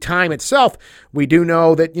 I mean, time itself, we do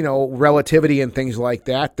know that, you know, relativity and things like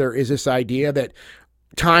that, there is this idea that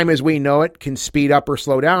time as we know it can speed up or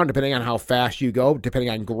slow down depending on how fast you go, depending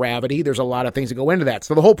on gravity. There's a lot of things that go into that.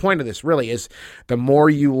 So the whole point of this really is the more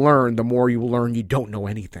you learn you don't know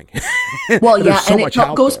anything. Well, yeah, and it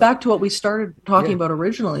goes back to what we started talking about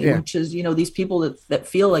originally, which is, you know, these people that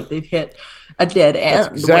feel like they've hit a dead end.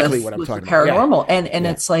 That's exactly what I'm talking about. Paranormal. And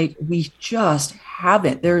it's like, we just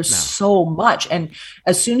haven't. There's so much. And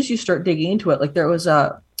as soon as you start digging into it, like there was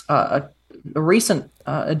a recent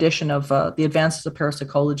edition of the Advances of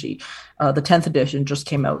Parapsychology, the 10th edition just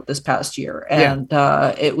came out this past year, and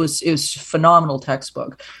it was phenomenal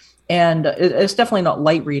textbook. And it's definitely not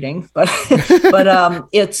light reading, but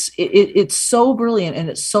it's so brilliant, and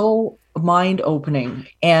it's so mind opening,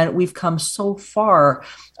 and we've come so far.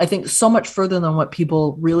 I think so much further than what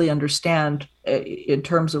people really understand in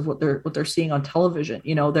terms of what they're seeing on television.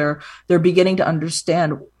 You know, they're beginning to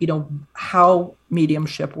understand, you know, how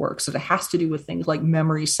mediumship works. And it has to do with things like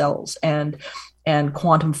memory cells and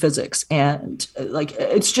quantum physics, and like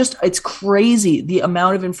it's crazy the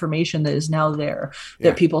amount of information that is now there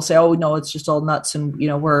that people say, oh no, it's just all nuts, and you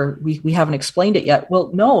know, we haven't explained it yet. Well,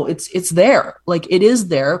 no, it's there. Like, it is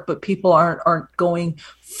there, but people aren't going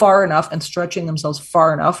far enough and stretching themselves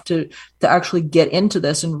far enough to actually get into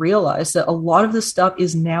this and realize that a lot of this stuff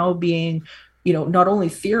is now being, you know, not only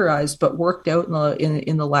theorized but worked out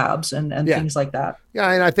in the labs and things like that.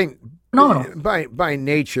 Yeah, and I think phenomenal. By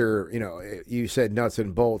nature, you know, you said nuts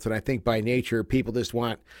and bolts, and I think by nature people just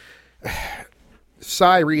want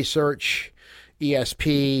psi research,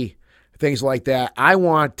 ESP, things like that. I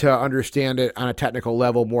want to understand it on a technical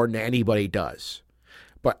level more than anybody does.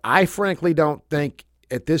 But I frankly don't think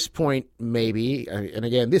at this point, maybe, and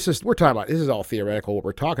again, this is all theoretical what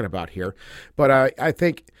we're talking about here, but I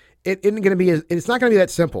think it isn't going to be. It's not going to be that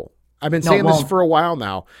simple. I've been saying this for a while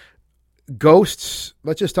now. ghosts,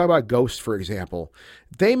 let's just talk about ghosts, for example.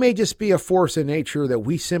 They may just be a force in nature that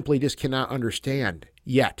we simply just cannot understand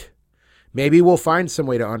yet. Maybe we'll find some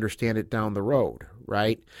way to understand it down the road,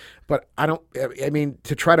 right? But I mean,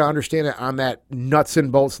 to try to understand it on that nuts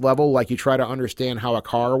and bolts level, like you try to understand how a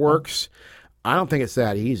car works, I don't think it's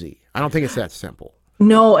that easy. I don't think it's that simple.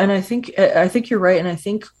 No, and I think you're right. And I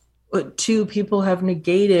think too, people have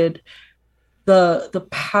negated the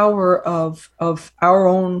power of our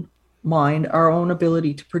own mind, our own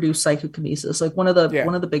ability to produce psychokinesis. Like one of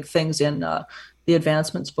the big things in the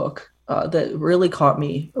Advancements book that really caught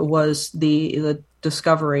me was the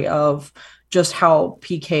discovery of just how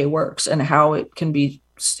PK works and how it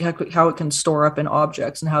can store up in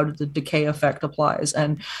objects and how the decay effect applies.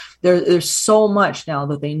 And there's so much now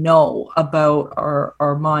that they know about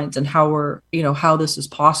our minds and how this is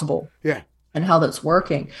possible. Yeah. And how that's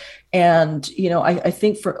working. And, I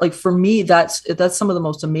think for me, that's some of the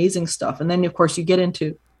most amazing stuff. And then of course you get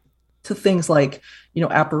into things like,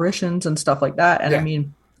 apparitions and stuff like that. And I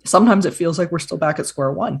mean, sometimes it feels like we're still back at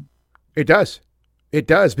square one. It does. It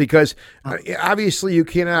does, because obviously you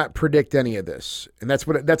cannot predict any of this. And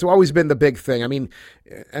that's always been the big thing. I mean,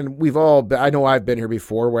 and I know I've been here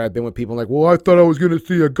before where I've been with people like, well, I thought I was going to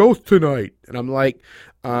see a ghost tonight. And I'm like,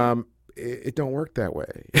 it don't work that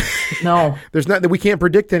way. No, we can't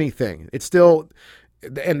predict anything. It's still,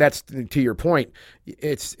 and that's to your point,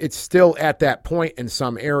 it's still at that point in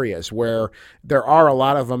some areas where there are a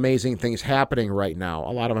lot of amazing things happening right now.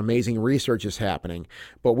 A lot of amazing research is happening,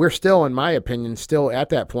 but we're still, in my opinion, still at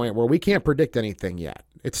that point where we can't predict anything yet.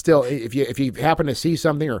 It's still, if you happen to see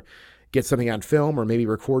something or get something on film or maybe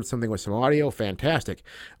record something with some audio, fantastic.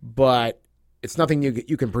 But it's nothing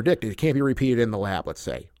you can predict. It can't be repeated in the lab, let's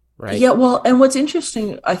say. Right. Yeah, well, and what's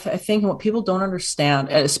interesting, I think what people don't understand,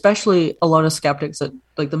 and especially a lot of skeptics that,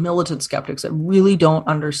 like the militant skeptics that really don't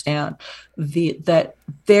understand that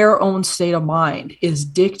their own state of mind is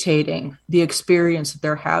dictating the experience that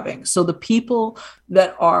they're having. So the people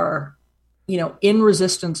that are, in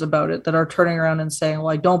resistance about it, that are turning around and saying, well,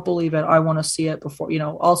 I don't believe it. I want to see it before,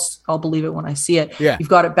 I'll believe it when I see it. Yeah. You've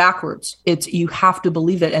got it backwards. You have to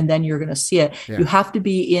believe it and then you're going to see it. Yeah. You have to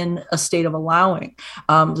be in a state of allowing.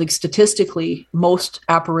 Like statistically, most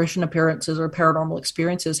apparition appearances or paranormal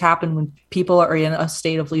experiences happen when people are in a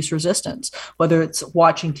state of least resistance, whether it's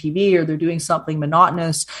watching TV or they're doing something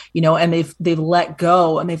monotonous, and they've let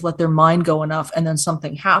go and they've let their mind go enough, and then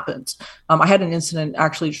something happens. I had an incident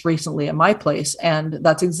actually just recently at my place, and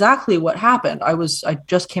that's exactly what happened. I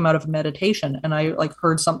just came out of meditation and I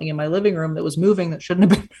heard something in my living room that was moving that shouldn't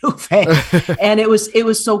have been moving. And it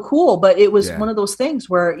was so cool, but it was one of those things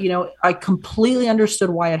where, I completely understood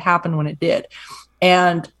why it happened when it did.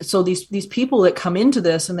 And so these people that come into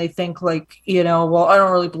this and they think like, well, I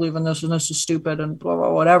don't really believe in this and this is stupid and blah,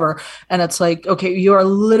 blah, whatever. And it's like, okay, you are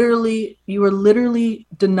literally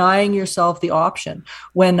denying yourself the option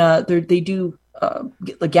when they do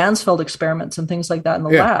the Gansfeld experiments and things like that in the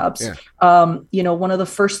labs. Yeah. One of the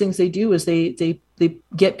first things they do is they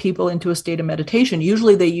get people into a state of meditation.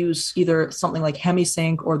 Usually they use either something like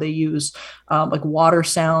Hemisync or they use like water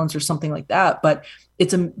sounds or something like that. But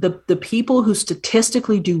it's the people who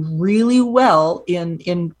statistically do really well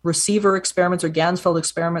in receiver experiments or Gansfeld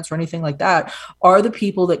experiments or anything like that are the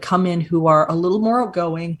people that come in who are a little more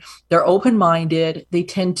outgoing. They're open-minded. They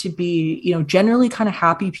tend to be, generally kind of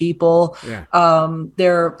happy people. Yeah.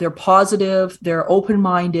 They're positive. They're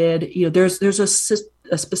open-minded. There's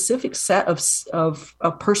a specific set of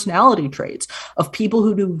personality traits of people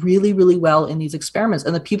who do really, really well in these experiments.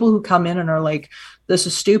 And the people who come in and are like, this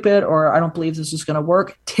is stupid, or I don't believe this is going to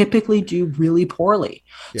work, typically do really poorly.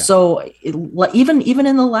 Yeah. So even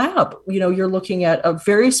in the lab, you're looking at a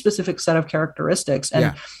very specific set of characteristics,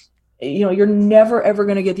 and you're never ever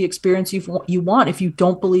going to get the experience you want if you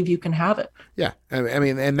don't believe you can have it. Yeah, I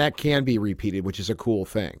mean, and that can be repeated, which is a cool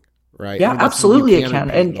thing. Right. Yeah, absolutely it can.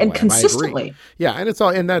 And consistently. Yeah. And it's all,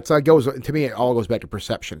 and that's goes, to me, it all goes back to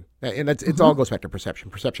perception. And it's all goes back to perception.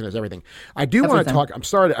 Perception is everything. I do want to talk, I'm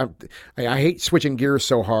sorry, I hate switching gears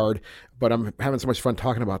so hard, but I'm having so much fun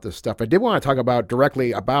talking about this stuff. I did want to talk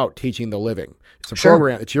directly about Teaching the Living. It's a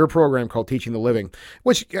program, it's your program called Teaching the Living,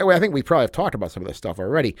 which I think we probably have talked about some of this stuff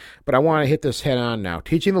already, but I want to hit this head on now.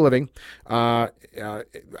 Teaching the Living,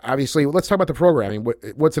 obviously, let's talk about the programming.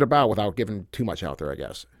 What's it about without giving too much out there, I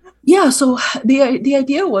guess? Yeah, so the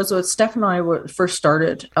idea was when Steph and I first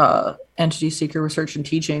started Entity Seeker Research and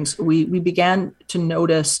Teachings, we began to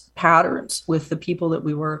notice patterns with the people that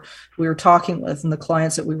we were talking with and the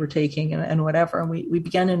clients that we were taking and whatever. And we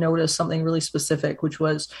began to notice something really specific, which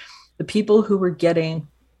was the people who were getting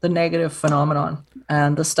the negative phenomenon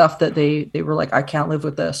and the stuff that they were like, I can't live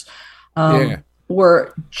with this. Yeah.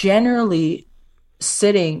 were generally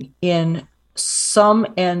sitting in some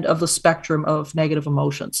end of the spectrum of negative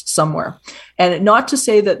emotions somewhere. And not to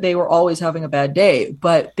say that they were always having a bad day,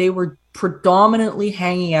 but they were predominantly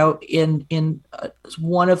hanging out in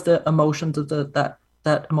one of the emotions of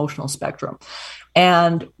that emotional spectrum.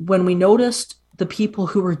 And when we noticed the people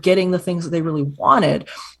who were getting the things that they really wanted,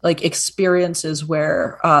 like experiences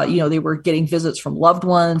where they were getting visits from loved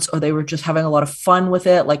ones, or they were just having a lot of fun with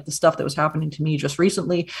it, like the stuff that was happening to me just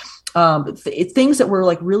recently, things that were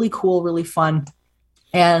like really cool, really fun.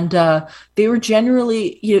 And they were generally,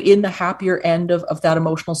 in the happier end of that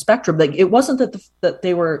emotional spectrum. Like, it wasn't that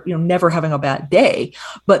they were, never having a bad day,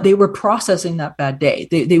 but they were processing that bad day.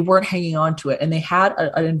 They weren't hanging on to it, and they had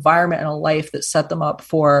an environment and a life that set them up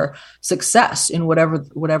for success in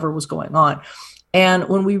whatever was going on. And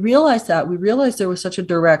when we realized that, we realized there was such a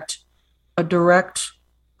direct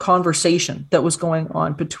conversation that was going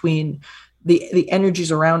on between the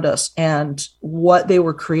energies around us and what they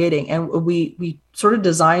were creating. And we sort of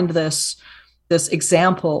designed this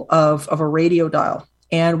example of a radio dial.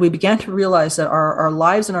 And we began to realize that our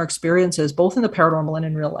lives and our experiences, both in the paranormal and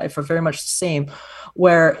in real life, are very much the same,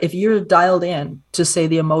 where if you're dialed in to, say,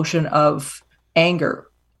 the emotion of anger,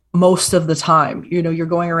 most of the time, you're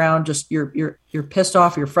going around just you're pissed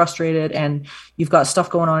off, you're frustrated, and you've got stuff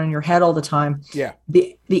going on in your head all the time. Yeah.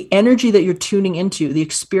 The energy that you're tuning into, the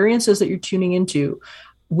experiences that you're tuning into,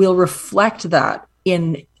 will reflect that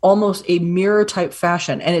in almost a mirror type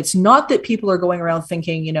fashion. And it's not that people are going around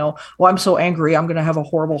thinking, well, I'm so angry, I'm going to have a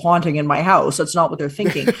horrible haunting in my house. That's not what they're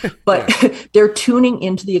thinking, but they're tuning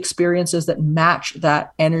into the experiences that match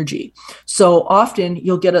that energy. So often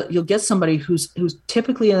you'll get somebody who's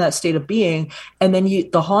typically in that state of being, and then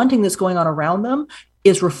the haunting that's going on around them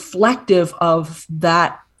is reflective of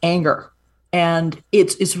that anger. And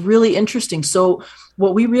it's really interesting. So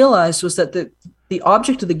what we realized was that the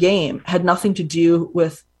object of the game had nothing to do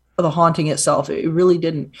with the haunting itself. It really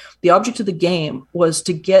didn't. The object of the game was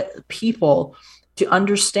to get people to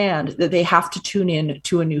understand that they have to tune in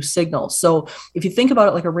to a new signal. So if you think about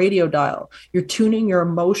it like a radio dial, you're tuning your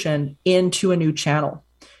emotion into a new channel.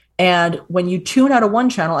 And when you tune out of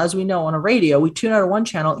one channel, as we know on a radio, we tune out of one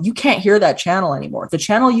channel, you can't hear that channel anymore. The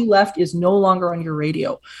channel you left is no longer on your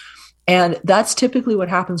radio. And that's typically what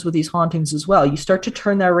happens with these hauntings as well. You start to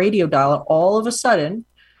turn that radio dial, and all of a sudden,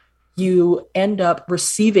 you end up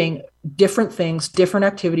receiving different things, different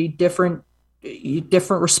activity, different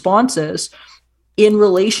responses in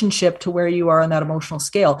relationship to where you are on that emotional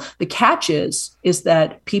scale. The catch is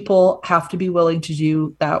that people have to be willing to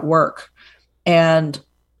do that work. And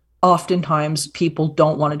oftentimes people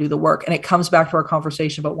don't want to do the work. And it comes back to our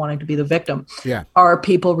conversation about wanting to be the victim. Yeah. Are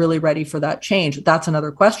people really ready for that change? That's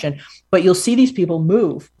another question. But you'll see these people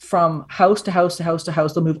move from house to house to house to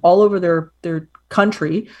house. They'll move all over their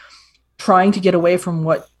country, trying to get away from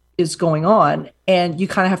what is going on. And you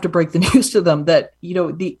kind of have to break the news to them that,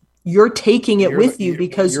 you're taking it with you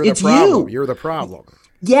because it's you. You're the problem.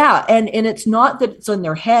 Yeah. And it's not that it's in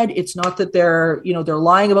their head. It's not that they're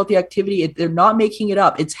lying about the activity. They're not making it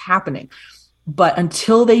up. It's happening. But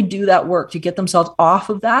until they do that work to get themselves off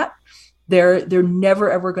of that, they're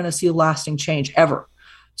never, ever going to see a lasting change ever.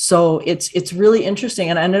 So it's really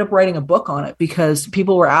interesting. And I ended up writing a book on it because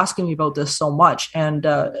people were asking me about this so much. And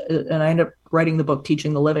I ended up writing the book,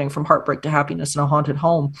 Teaching the Living from Heartbreak to Happiness in a Haunted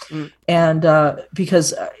Home. And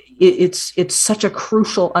because it's such a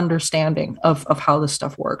crucial understanding of how this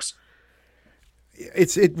stuff works.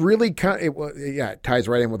 It really it ties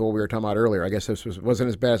right in with what we were talking about earlier. I guess this wasn't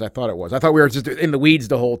as bad as I thought it was. I thought we were just in the weeds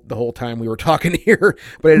the whole time we were talking here,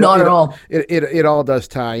 but not at all. It all does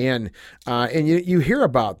tie in, and you hear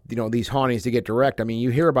about these hauntings to get direct. I mean,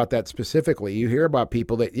 you hear about that specifically. You hear about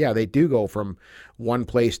people that they do go from one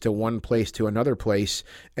place to another place,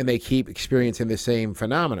 and they keep experiencing the same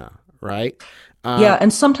phenomena, right?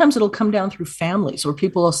 And sometimes it'll come down through families where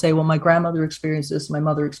people will say, well, my grandmother experienced this, my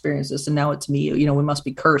mother experienced this, and now it's me, we must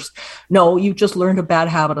be cursed. No, you just learned a bad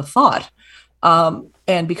habit of thought.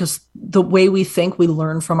 And because the way we think,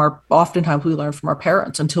 oftentimes we learn from our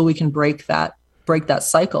parents until we can break that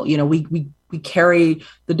cycle. We carry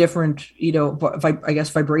the different,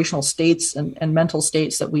 vibrational states and mental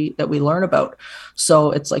states that we learn about.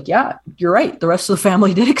 So it's like, yeah, you're right. The rest of the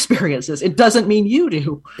family did experience this. It doesn't mean you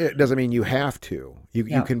do. It doesn't mean you have to.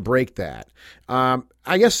 You can break that.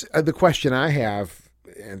 I guess the question I have,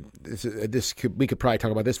 and we could probably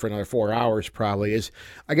talk about this for another 4 hours probably, is,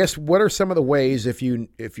 I guess, what are some of the ways, if you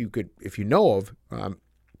know of,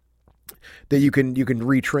 that you can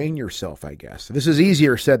retrain yourself, I guess. This is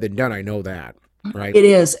easier said than done, I know that. right? It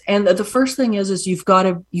is. And the first thing is you've got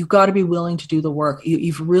to be willing to do the work.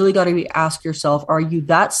 You've really got to ask yourself, are you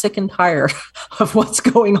that sick and tired of what's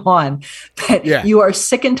going on that Yeah. you are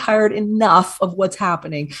sick and tired enough of what's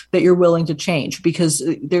happening that you're willing to change? Because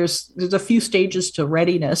there's a few stages to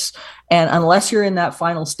readiness. And unless you're in that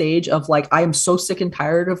final stage of like, I am so sick and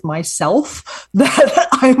tired of myself that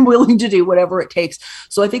I'm willing to do whatever it takes.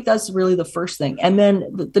 So I think that's really the first thing. And then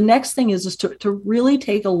the next thing is to really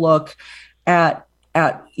take a look at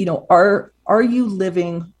are you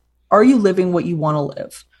living what you want to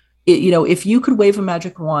live? If you could wave a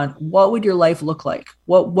magic wand, what would your life look like?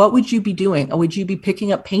 What would you be doing? Would you be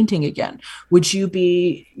picking up painting again? Would you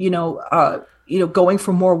be going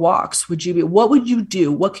for more walks? What would you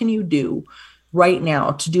do? What can you do right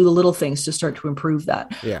now to do the little things to start to improve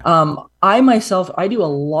that? Yeah. I do a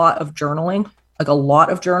lot of journaling, like a lot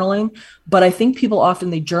of journaling, but I think people often,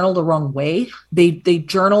 they journal the wrong way. They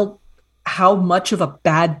journal how much of a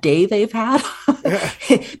bad day they've had.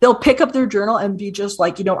 They'll pick up their journal and be just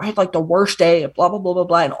like, I had like the worst day, blah, blah, blah, blah,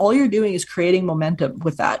 blah. And all you're doing is creating momentum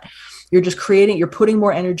with that. You're putting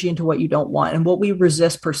more energy into what you don't want. And what we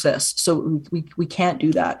resist persists. So we can't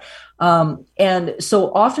do that. And so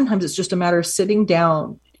oftentimes it's just a matter of sitting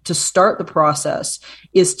down to start the process,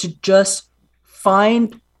 is to just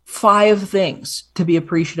find 5 things to be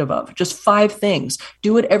appreciative of. Just 5 things.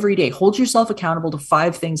 Do it every day. Hold yourself accountable to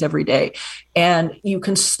 5 things every day. And you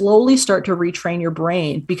can slowly start to retrain your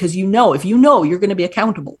brain, because if you know you're going to be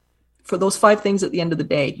accountable for those 5 things at the end of the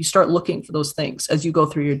day, you start looking for those things as you go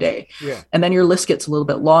through your day. Yeah. And then your list gets a little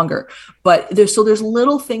bit longer. But there's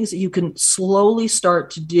little things that you can slowly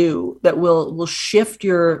start to do that will shift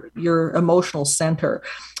your emotional center.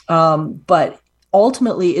 But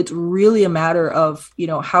ultimately, it's really a matter of,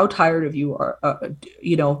 how tired of you are,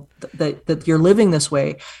 that you're living this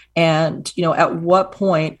way. And, at what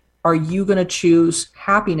point are you going to choose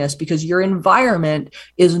happiness? Because your environment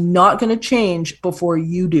is not going to change before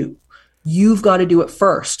you do. You've got to do it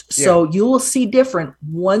first. So you will see different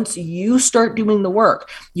once you start doing the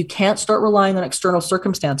work. You can't start relying on external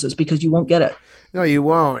circumstances, because you won't get it. No, you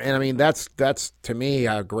won't. And I mean, that's to me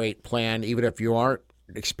a great plan, even if you aren't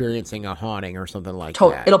experiencing a haunting or something like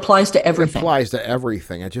that. It applies to everything. It applies to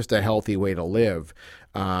everything. It's just a healthy way to live.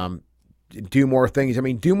 Do more things. I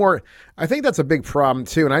mean, do more. I think that's a big problem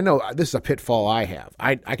too. And I know this is a pitfall I have.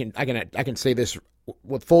 I can say this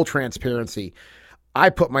with full transparency. I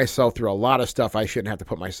put myself through a lot of stuff I shouldn't have to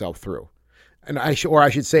put myself through. And I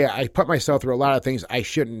should say I put myself through a lot of things I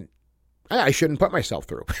shouldn't put myself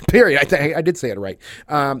through, period. I did say it right.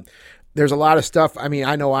 There's a lot of stuff. I mean,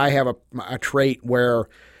 I know I have a trait where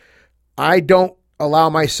I don't allow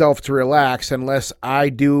myself to relax unless I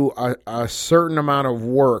do a certain amount of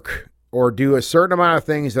work or do a certain amount of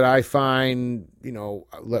things that I find,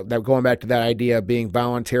 that going back to that idea of being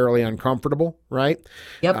voluntarily uncomfortable, right?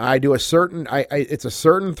 Yep. I do it's a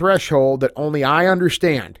certain threshold that only I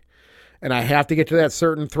understand. And I have to get to that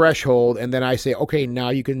certain threshold. And then I say, okay, now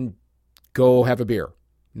you can go have a beer.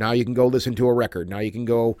 Now you can go listen to a record. Now you can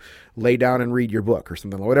go lay down and read your book or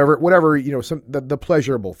something, whatever, the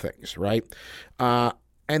pleasurable things, right?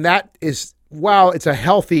 And that is, while it's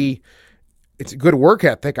it's a good work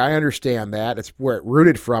ethic. I understand that. It's where it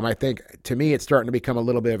rooted from. I think, to me, it's starting to become a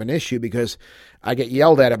little bit of an issue, because I get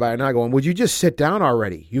yelled at about it and I go, would you just sit down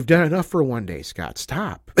already? You've done enough for one day, Scott.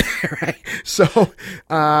 Stop. Right? So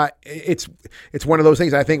it's one of those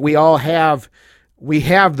things. I think we all have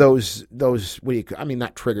those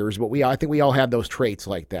not triggers, but I think we all have those traits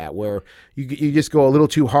like that, where you just go a little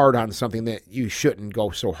too hard on something that you shouldn't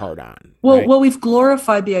go so hard on. Well, we've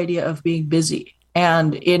glorified the idea of being busy.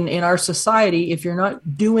 And in our society, if you're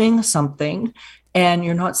not doing something and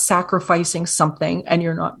you're not sacrificing something and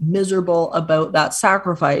you're not miserable about that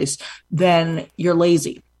sacrifice, then you're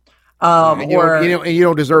lazy. And you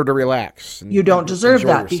don't deserve to relax. You don't deserve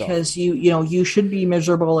that, yourself. because you should be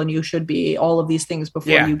miserable and you should be all of these things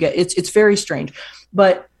before you get. It's very strange.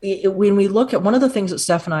 But when we look at one of the things that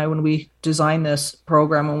Steph and I, when we designed this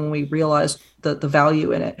program and when we realized that the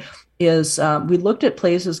value in it is, we looked at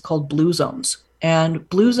places called blue zones. And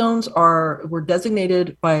blue zones were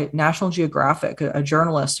designated by National Geographic, a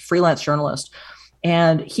journalist, freelance journalist.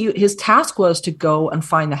 And his task was to go and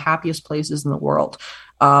find the happiest places in the world.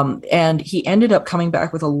 And he ended up coming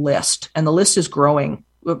back with a list, and the list is growing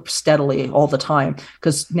steadily all the time,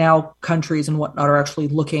 because now countries and whatnot are actually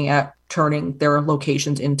looking at turning their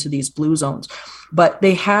locations into these blue zones. But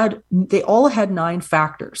they all had 9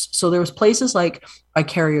 factors. So there was places like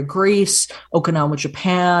Icaria, Greece, Okinawa,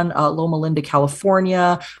 Japan, Loma Linda,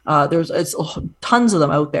 California. There's tons of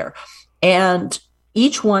them out there. And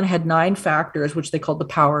each one had 9 factors, which they called the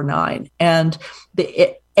Power Nine. And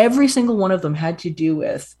every single one of them had to do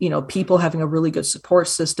with, people having a really good support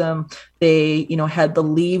system. They, had the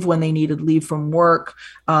leave when they needed leave from work.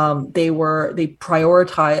 They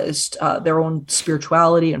prioritized their own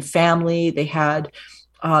spirituality and family. They had,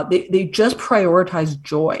 they just prioritized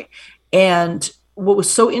joy. And what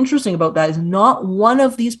was so interesting about that is not one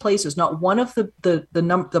of these places, not one of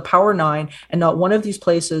the Power Nine, and not one of these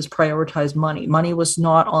places prioritized money. Money was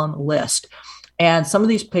not on the list. And some of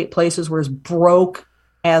these places were as broke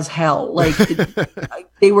as hell. Like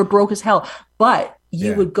they were broke as hell. But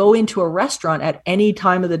you would go into a restaurant at any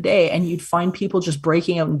time of the day and you'd find people just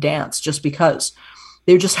breaking out and dance just because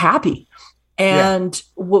they're just happy. And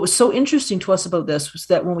what was so interesting to us about this was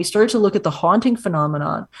that when we started to look at the haunting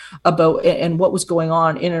phenomenon and what was going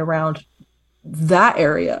on in and around that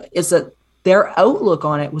area, is that their outlook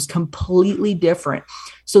on it was completely different.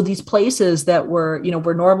 So these places that were,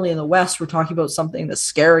 we're normally in the West, we're talking about something that's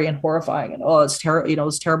scary and horrifying and, it's terrible,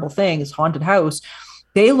 this terrible thing, this haunted house.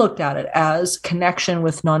 They looked at it as connection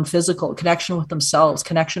with non-physical, connection with themselves,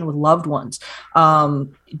 connection with loved ones,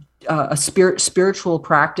 a spiritual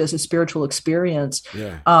practice, a spiritual experience,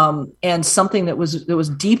 and something that was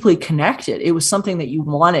deeply connected. It was something that you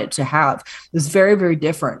wanted to have. It was very, very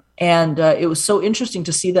different. And it was so interesting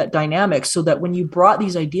to see that dynamic, so that when you brought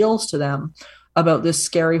these ideals to them about this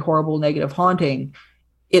scary, horrible, negative haunting,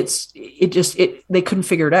 they couldn't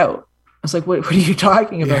figure it out. I was like, what are you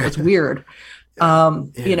talking about? It's weird.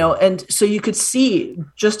 And so you could see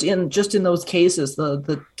just in those cases,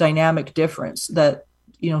 the dynamic difference that,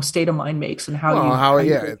 state of mind makes, and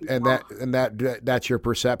that's your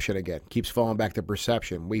perception again. Keeps falling back to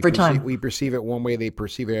perception. We perceive it one way, they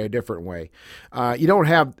perceive it a different way.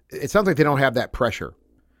 It sounds like they don't have that pressure.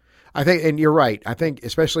 I think, and you're right. I think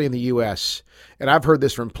especially in the U.S., and I've heard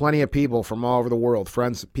this from plenty of people from all over the world,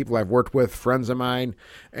 people I've worked with, friends of mine,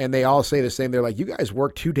 and they all say the same. They're like, you guys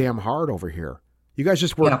work too damn hard over here. You guys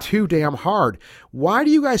just work too damn hard. Why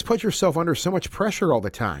do you guys put yourself under so much pressure all the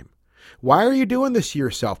time? Why are you doing this to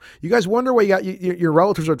yourself? You guys wonder why your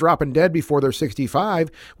relatives are dropping dead before they're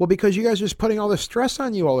 65. Well, because you guys are just putting all this stress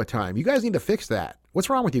on you all the time. You guys need to fix that. What's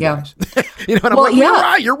wrong with you guys?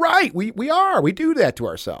 You're right. We do that to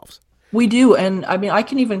ourselves. We do. And I mean, I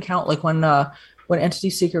can even count like when Entity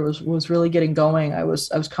Seeker was really getting going, I was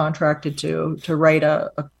contracted to write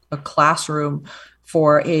a classroom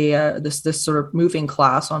for this sort of moving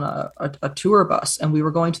class on a tour bus, and we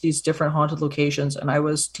were going to these different haunted locations, and I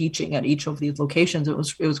was teaching at each of these locations. It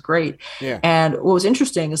was great. Yeah. And what was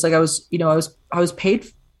interesting is like I was paid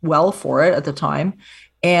well for it at the time,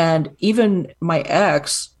 and even my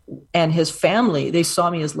ex and his family, they saw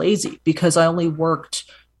me as lazy because I only worked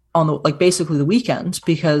on basically the weekends,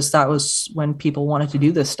 because that was when people wanted to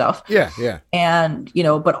do this stuff. Yeah. And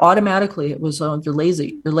but automatically it was you're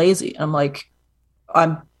lazy. And I'm like,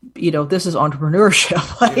 this is entrepreneurship,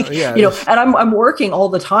 and I'm working all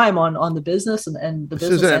the time on the business and the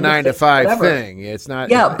business. This isn't a 9 to 5 thing. It's not.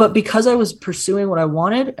 Yeah. But because I was pursuing what I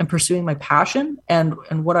wanted and pursuing my passion and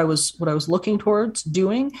what I was looking towards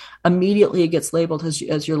doing, immediately it gets labeled as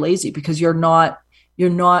you're lazy, because you're not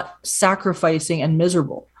sacrificing and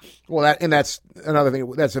miserable. Well, that's another thing.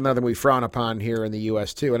 That's another thing we frown upon here in the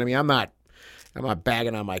U.S. too. And I mean, I'm not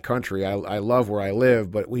bagging on my country. I love where I live,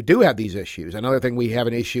 but we do have these issues. Another thing we have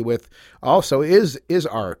an issue with also is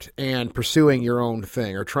art and pursuing your own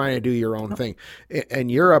thing or trying to do your own thing. In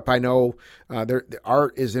Europe, I know the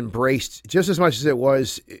art is embraced just as much as it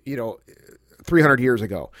was, 300 years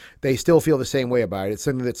ago. They still feel the same way about it. It's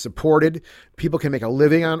something that's supported. People can make a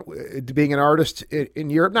living on being an artist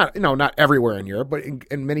in Europe. Not everywhere in Europe, but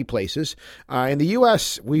in many places. In the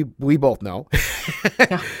U.S., we both know.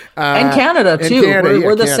 And Canada, too.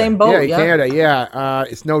 We're the same boat. Yeah, Canada, yeah.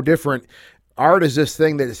 It's no different. Art is this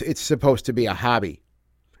thing that it's supposed to be a hobby.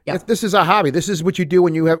 Yeah. This is a hobby. This is what you do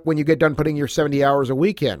when you get done putting your 70 hours a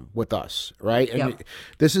week in with us, right? And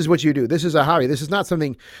this is what you do. This is a hobby. This is not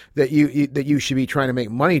something that you should be trying to make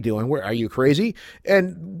money doing. Are you crazy?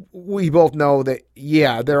 And we both know that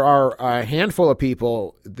there are a handful of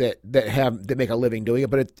people that make a living doing it,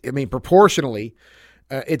 but proportionally,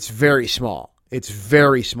 it's very small. It's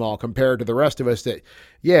very small compared to the rest of us that,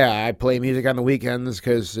 I play music on the weekends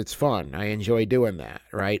because it's fun. I enjoy doing that,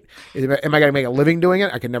 right? Am I going to make a living doing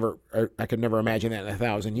it? I could never imagine that in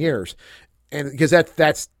 1,000 years. And because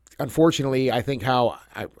that's unfortunately, I think how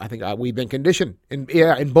we've been conditioned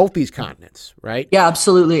in both these continents, right? Yeah,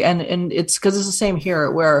 absolutely. And it's because it's the same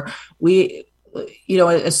here where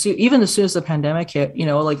even as soon as the pandemic hit,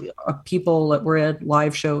 like people that were at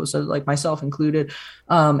live shows, like myself included,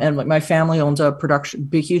 and like my family owns a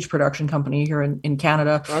huge production company here in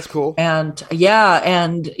Canada. That's cool. And yeah,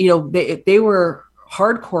 and they were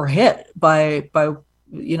hardcore hit by the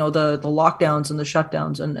lockdowns and the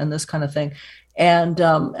shutdowns and this kind of thing. And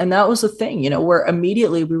that was the thing, where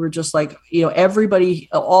immediately we were just like, everybody,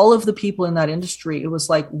 all of the people in that industry, it was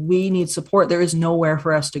like, we need support. There is nowhere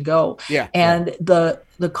for us to go. Yeah. And the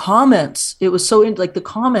comments, it was so like the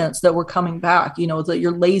comments that were coming back, that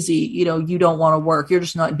you're lazy, you don't want to work. You're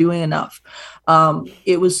just not doing enough.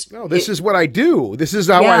 It was, no, this is what I do. This is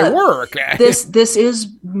how I work. this is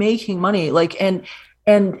making money. Like, and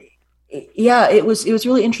yeah, it was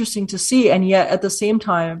really interesting to see. And yet at the same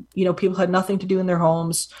time, people had nothing to do in their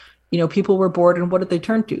homes. People were bored, and what did they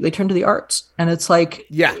turn to? They turned to the arts. And it's like,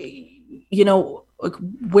 yeah, like,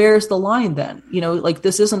 where's the line then? Like,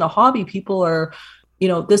 this isn't a hobby. People are,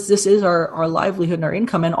 this is our livelihood and our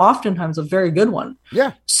income, and oftentimes a very good one.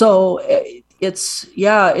 Yeah. So it's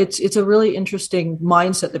a really interesting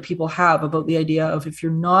mindset that people have about the idea of if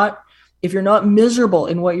you're not miserable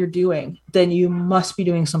in what you're doing, then you must be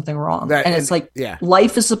doing something wrong. It's like,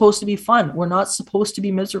 life is supposed to be fun. We're not supposed to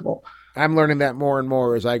be miserable. I'm learning that more and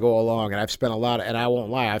more as I go along. And I've spent and I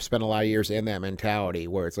won't lie, I've spent a lot of years in that mentality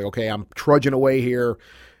where it's like, okay, I'm trudging away here,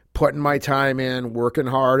 putting my time in, working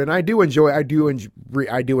hard. And I do enjoy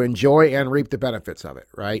and reap the benefits of it.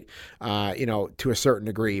 Right. To a certain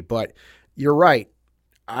degree, but you're right.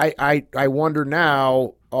 I wonder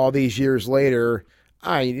now, all these years later,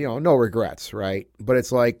 no regrets, right? But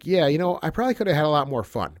it's like, I probably could have had a lot more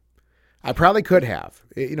fun. I probably could have.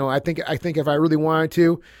 I think if I really wanted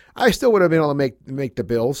to, I still would have been able to make the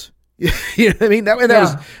bills. You know what I mean? I think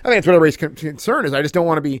that's what everybody's concern is. I just don't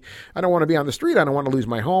want to be on the street. I don't want to lose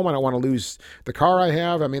my home. I don't want to lose the car I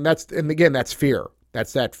have. I mean, that's fear.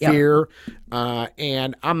 That's that fear.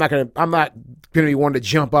 And I'm not going to be one to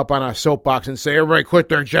jump up on a soapbox and say, everybody quit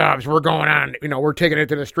their jobs. We're going on, we're taking it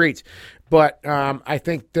to the streets. But I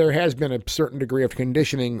think there has been a certain degree of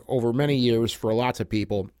conditioning over many years for lots of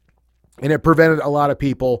people. And it prevented a lot of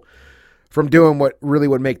people from doing what really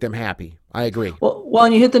would make them happy. I agree. Well,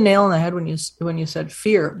 and you hit the nail on the head when you said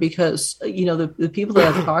fear, because, the people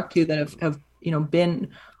that I've talked to that have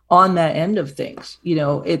been on that end of things,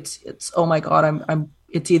 it's, oh my God,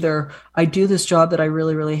 it's either I do this job that I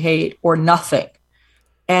really, really hate or nothing.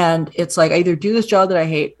 And it's like, I either do this job that I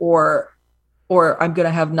hate or I'm going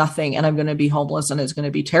to have nothing and I'm going to be homeless and it's going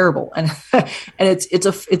to be terrible. And, and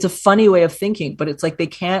it's a funny way of thinking, but it's like, they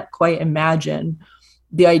can't quite imagine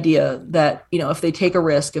the idea that, if they take a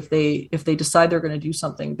risk, if they decide they're going to do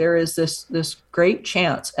something, there is this great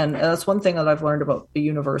chance. And that's one thing that I've learned about the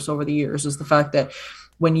universe over the years, is the fact that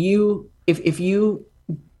when if you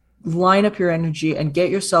line up your energy and get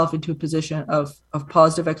yourself into a position of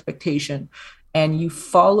positive expectation, and you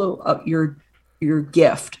follow up your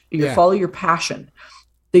gift, follow your passion,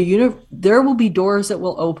 there will be doors that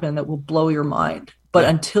will open that will blow your mind. But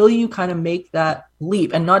until you kind of make that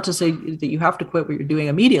leap, and not to say that you have to quit what you're doing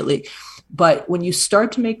immediately, but when you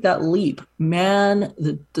start to make that leap, man,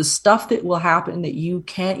 the stuff that will happen that you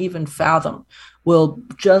can't even fathom will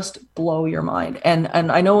just blow your mind. And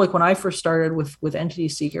I know, like, when I first started with Entity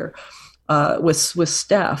Seeker, with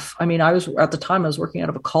Steph, I mean, I was working out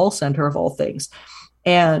of a call center of all things.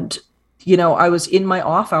 And, I was in my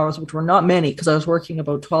off hours, which were not many, because I was working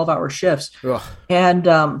about 12-hour shifts. Ugh. And,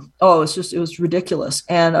 it was ridiculous.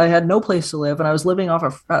 And I had no place to live. And I was living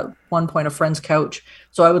off at one point a friend's couch.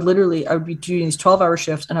 So I would be doing these 12-hour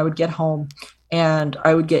shifts, and I would get home and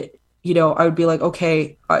I would get, I would be like,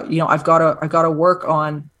 okay, I've got to work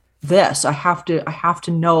on this. I have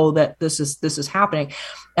to know that this is happening.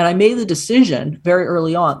 And I made the decision very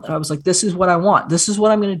early on that I was like, this is what I want. This is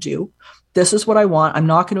what I'm going to do. This is what I want. I'm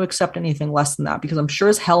not going to accept anything less than that, because I'm sure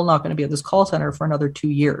as hell not going to be at this call center for another 2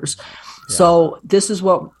 years. Yeah. So this is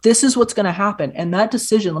what's going to happen. And that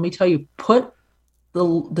decision, let me tell you, put the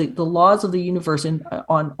laws of the universe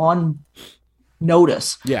on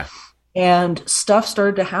notice. Yeah. And stuff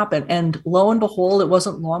started to happen. And lo and behold, it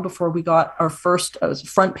wasn't long before we got our first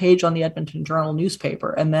front page on the Edmonton Journal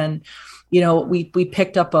newspaper. And then, we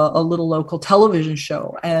picked up a little local television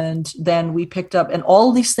show. And then we picked up, and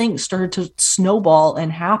all these things started to snowball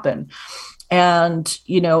and happen. And,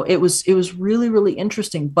 it was really, really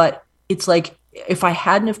interesting. But it's like, if I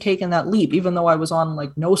hadn't have taken that leap, even though I was on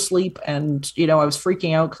like no sleep and, I was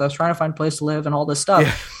freaking out because I was trying to find a place to live and all this stuff.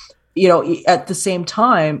 Yeah. At the same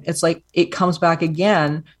time, it's like, it comes back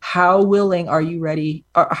again. How willing are you ready?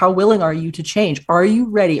 How willing are you to change? Are you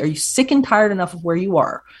ready? Are you sick and tired enough of where you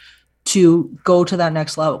are to go to that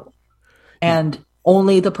next level? and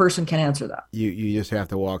only the person can answer that. You just have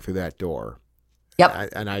to walk through that door. Yep.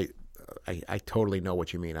 I totally know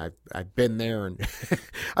what you mean. I've been there, and I think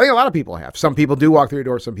a lot of people have. Some people do walk through the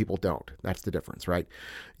door, some people don't. That's the difference, right?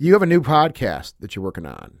 You have a new podcast that you're working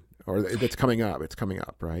on, or that's coming up. It's coming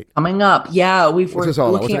up, right? Coming up, yeah. What's this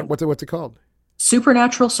all about? What's it called?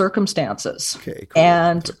 Supernatural Circumstances. Okay, cool.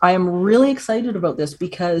 And I am really excited about this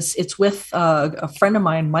because it's with a friend of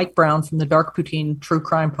mine, Mike Brown from the Dark Poutine True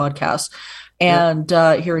Crime Podcast, and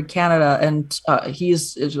here in Canada. And he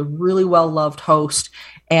is a really well-loved host.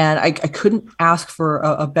 And I couldn't ask for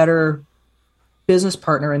a better business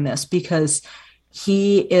partner in this, because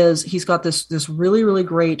he's got this really, really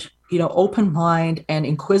great, open mind and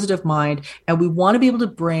inquisitive mind. And we want to be able to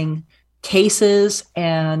bring cases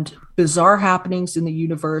and bizarre happenings in the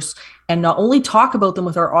universe and not only talk about them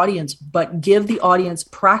with our audience, but give the audience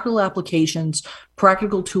practical applications,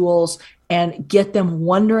 practical tools, and get them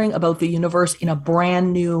wondering about the universe in a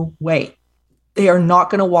brand new way. They are not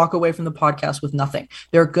going to walk away from the podcast with nothing.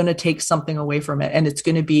 They're going to take something away from it. And it's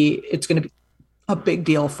going to be a big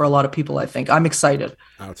deal for a lot of people, I think. I'm excited.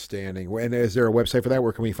 Outstanding. And is there a website for that?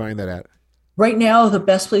 Where can we find that at? Right now, the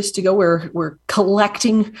best place to go, we're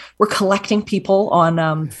collecting people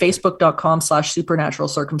on facebook.com/supernatural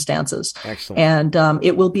circumstances. Excellent. And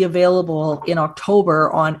it will be available in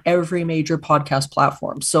October on every major podcast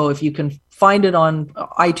platform. So if you can find it on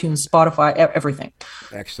iTunes, Spotify, everything.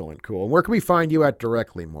 Excellent. Cool. And where can we find you at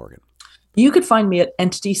directly, Morgan? You could find me at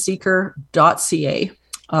entityseeker.ca.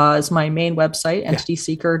 Is my main website,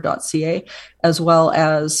 entityseeker.ca, as well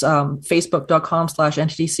as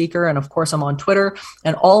facebook.com/entityseeker. And of course, I'm on Twitter.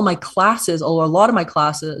 And all my classes, or a lot of my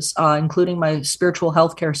classes, including my spiritual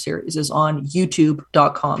healthcare series, is on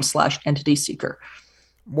youtube.com/entityseeker.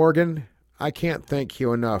 Morgan, I can't thank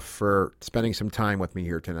you enough for spending some time with me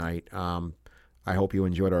here tonight. I hope you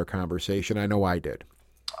enjoyed our conversation. I know I did.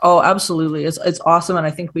 Oh, absolutely. It's awesome. And I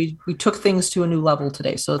think we took things to a new level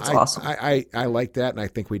today. So it's awesome. I like that. And I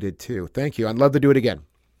think we did too. Thank you. I'd love to do it again.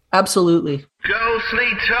 Absolutely. Ghostly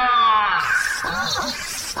Talk!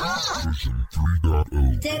 Version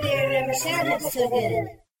 3.0. Debbie never sounded so good.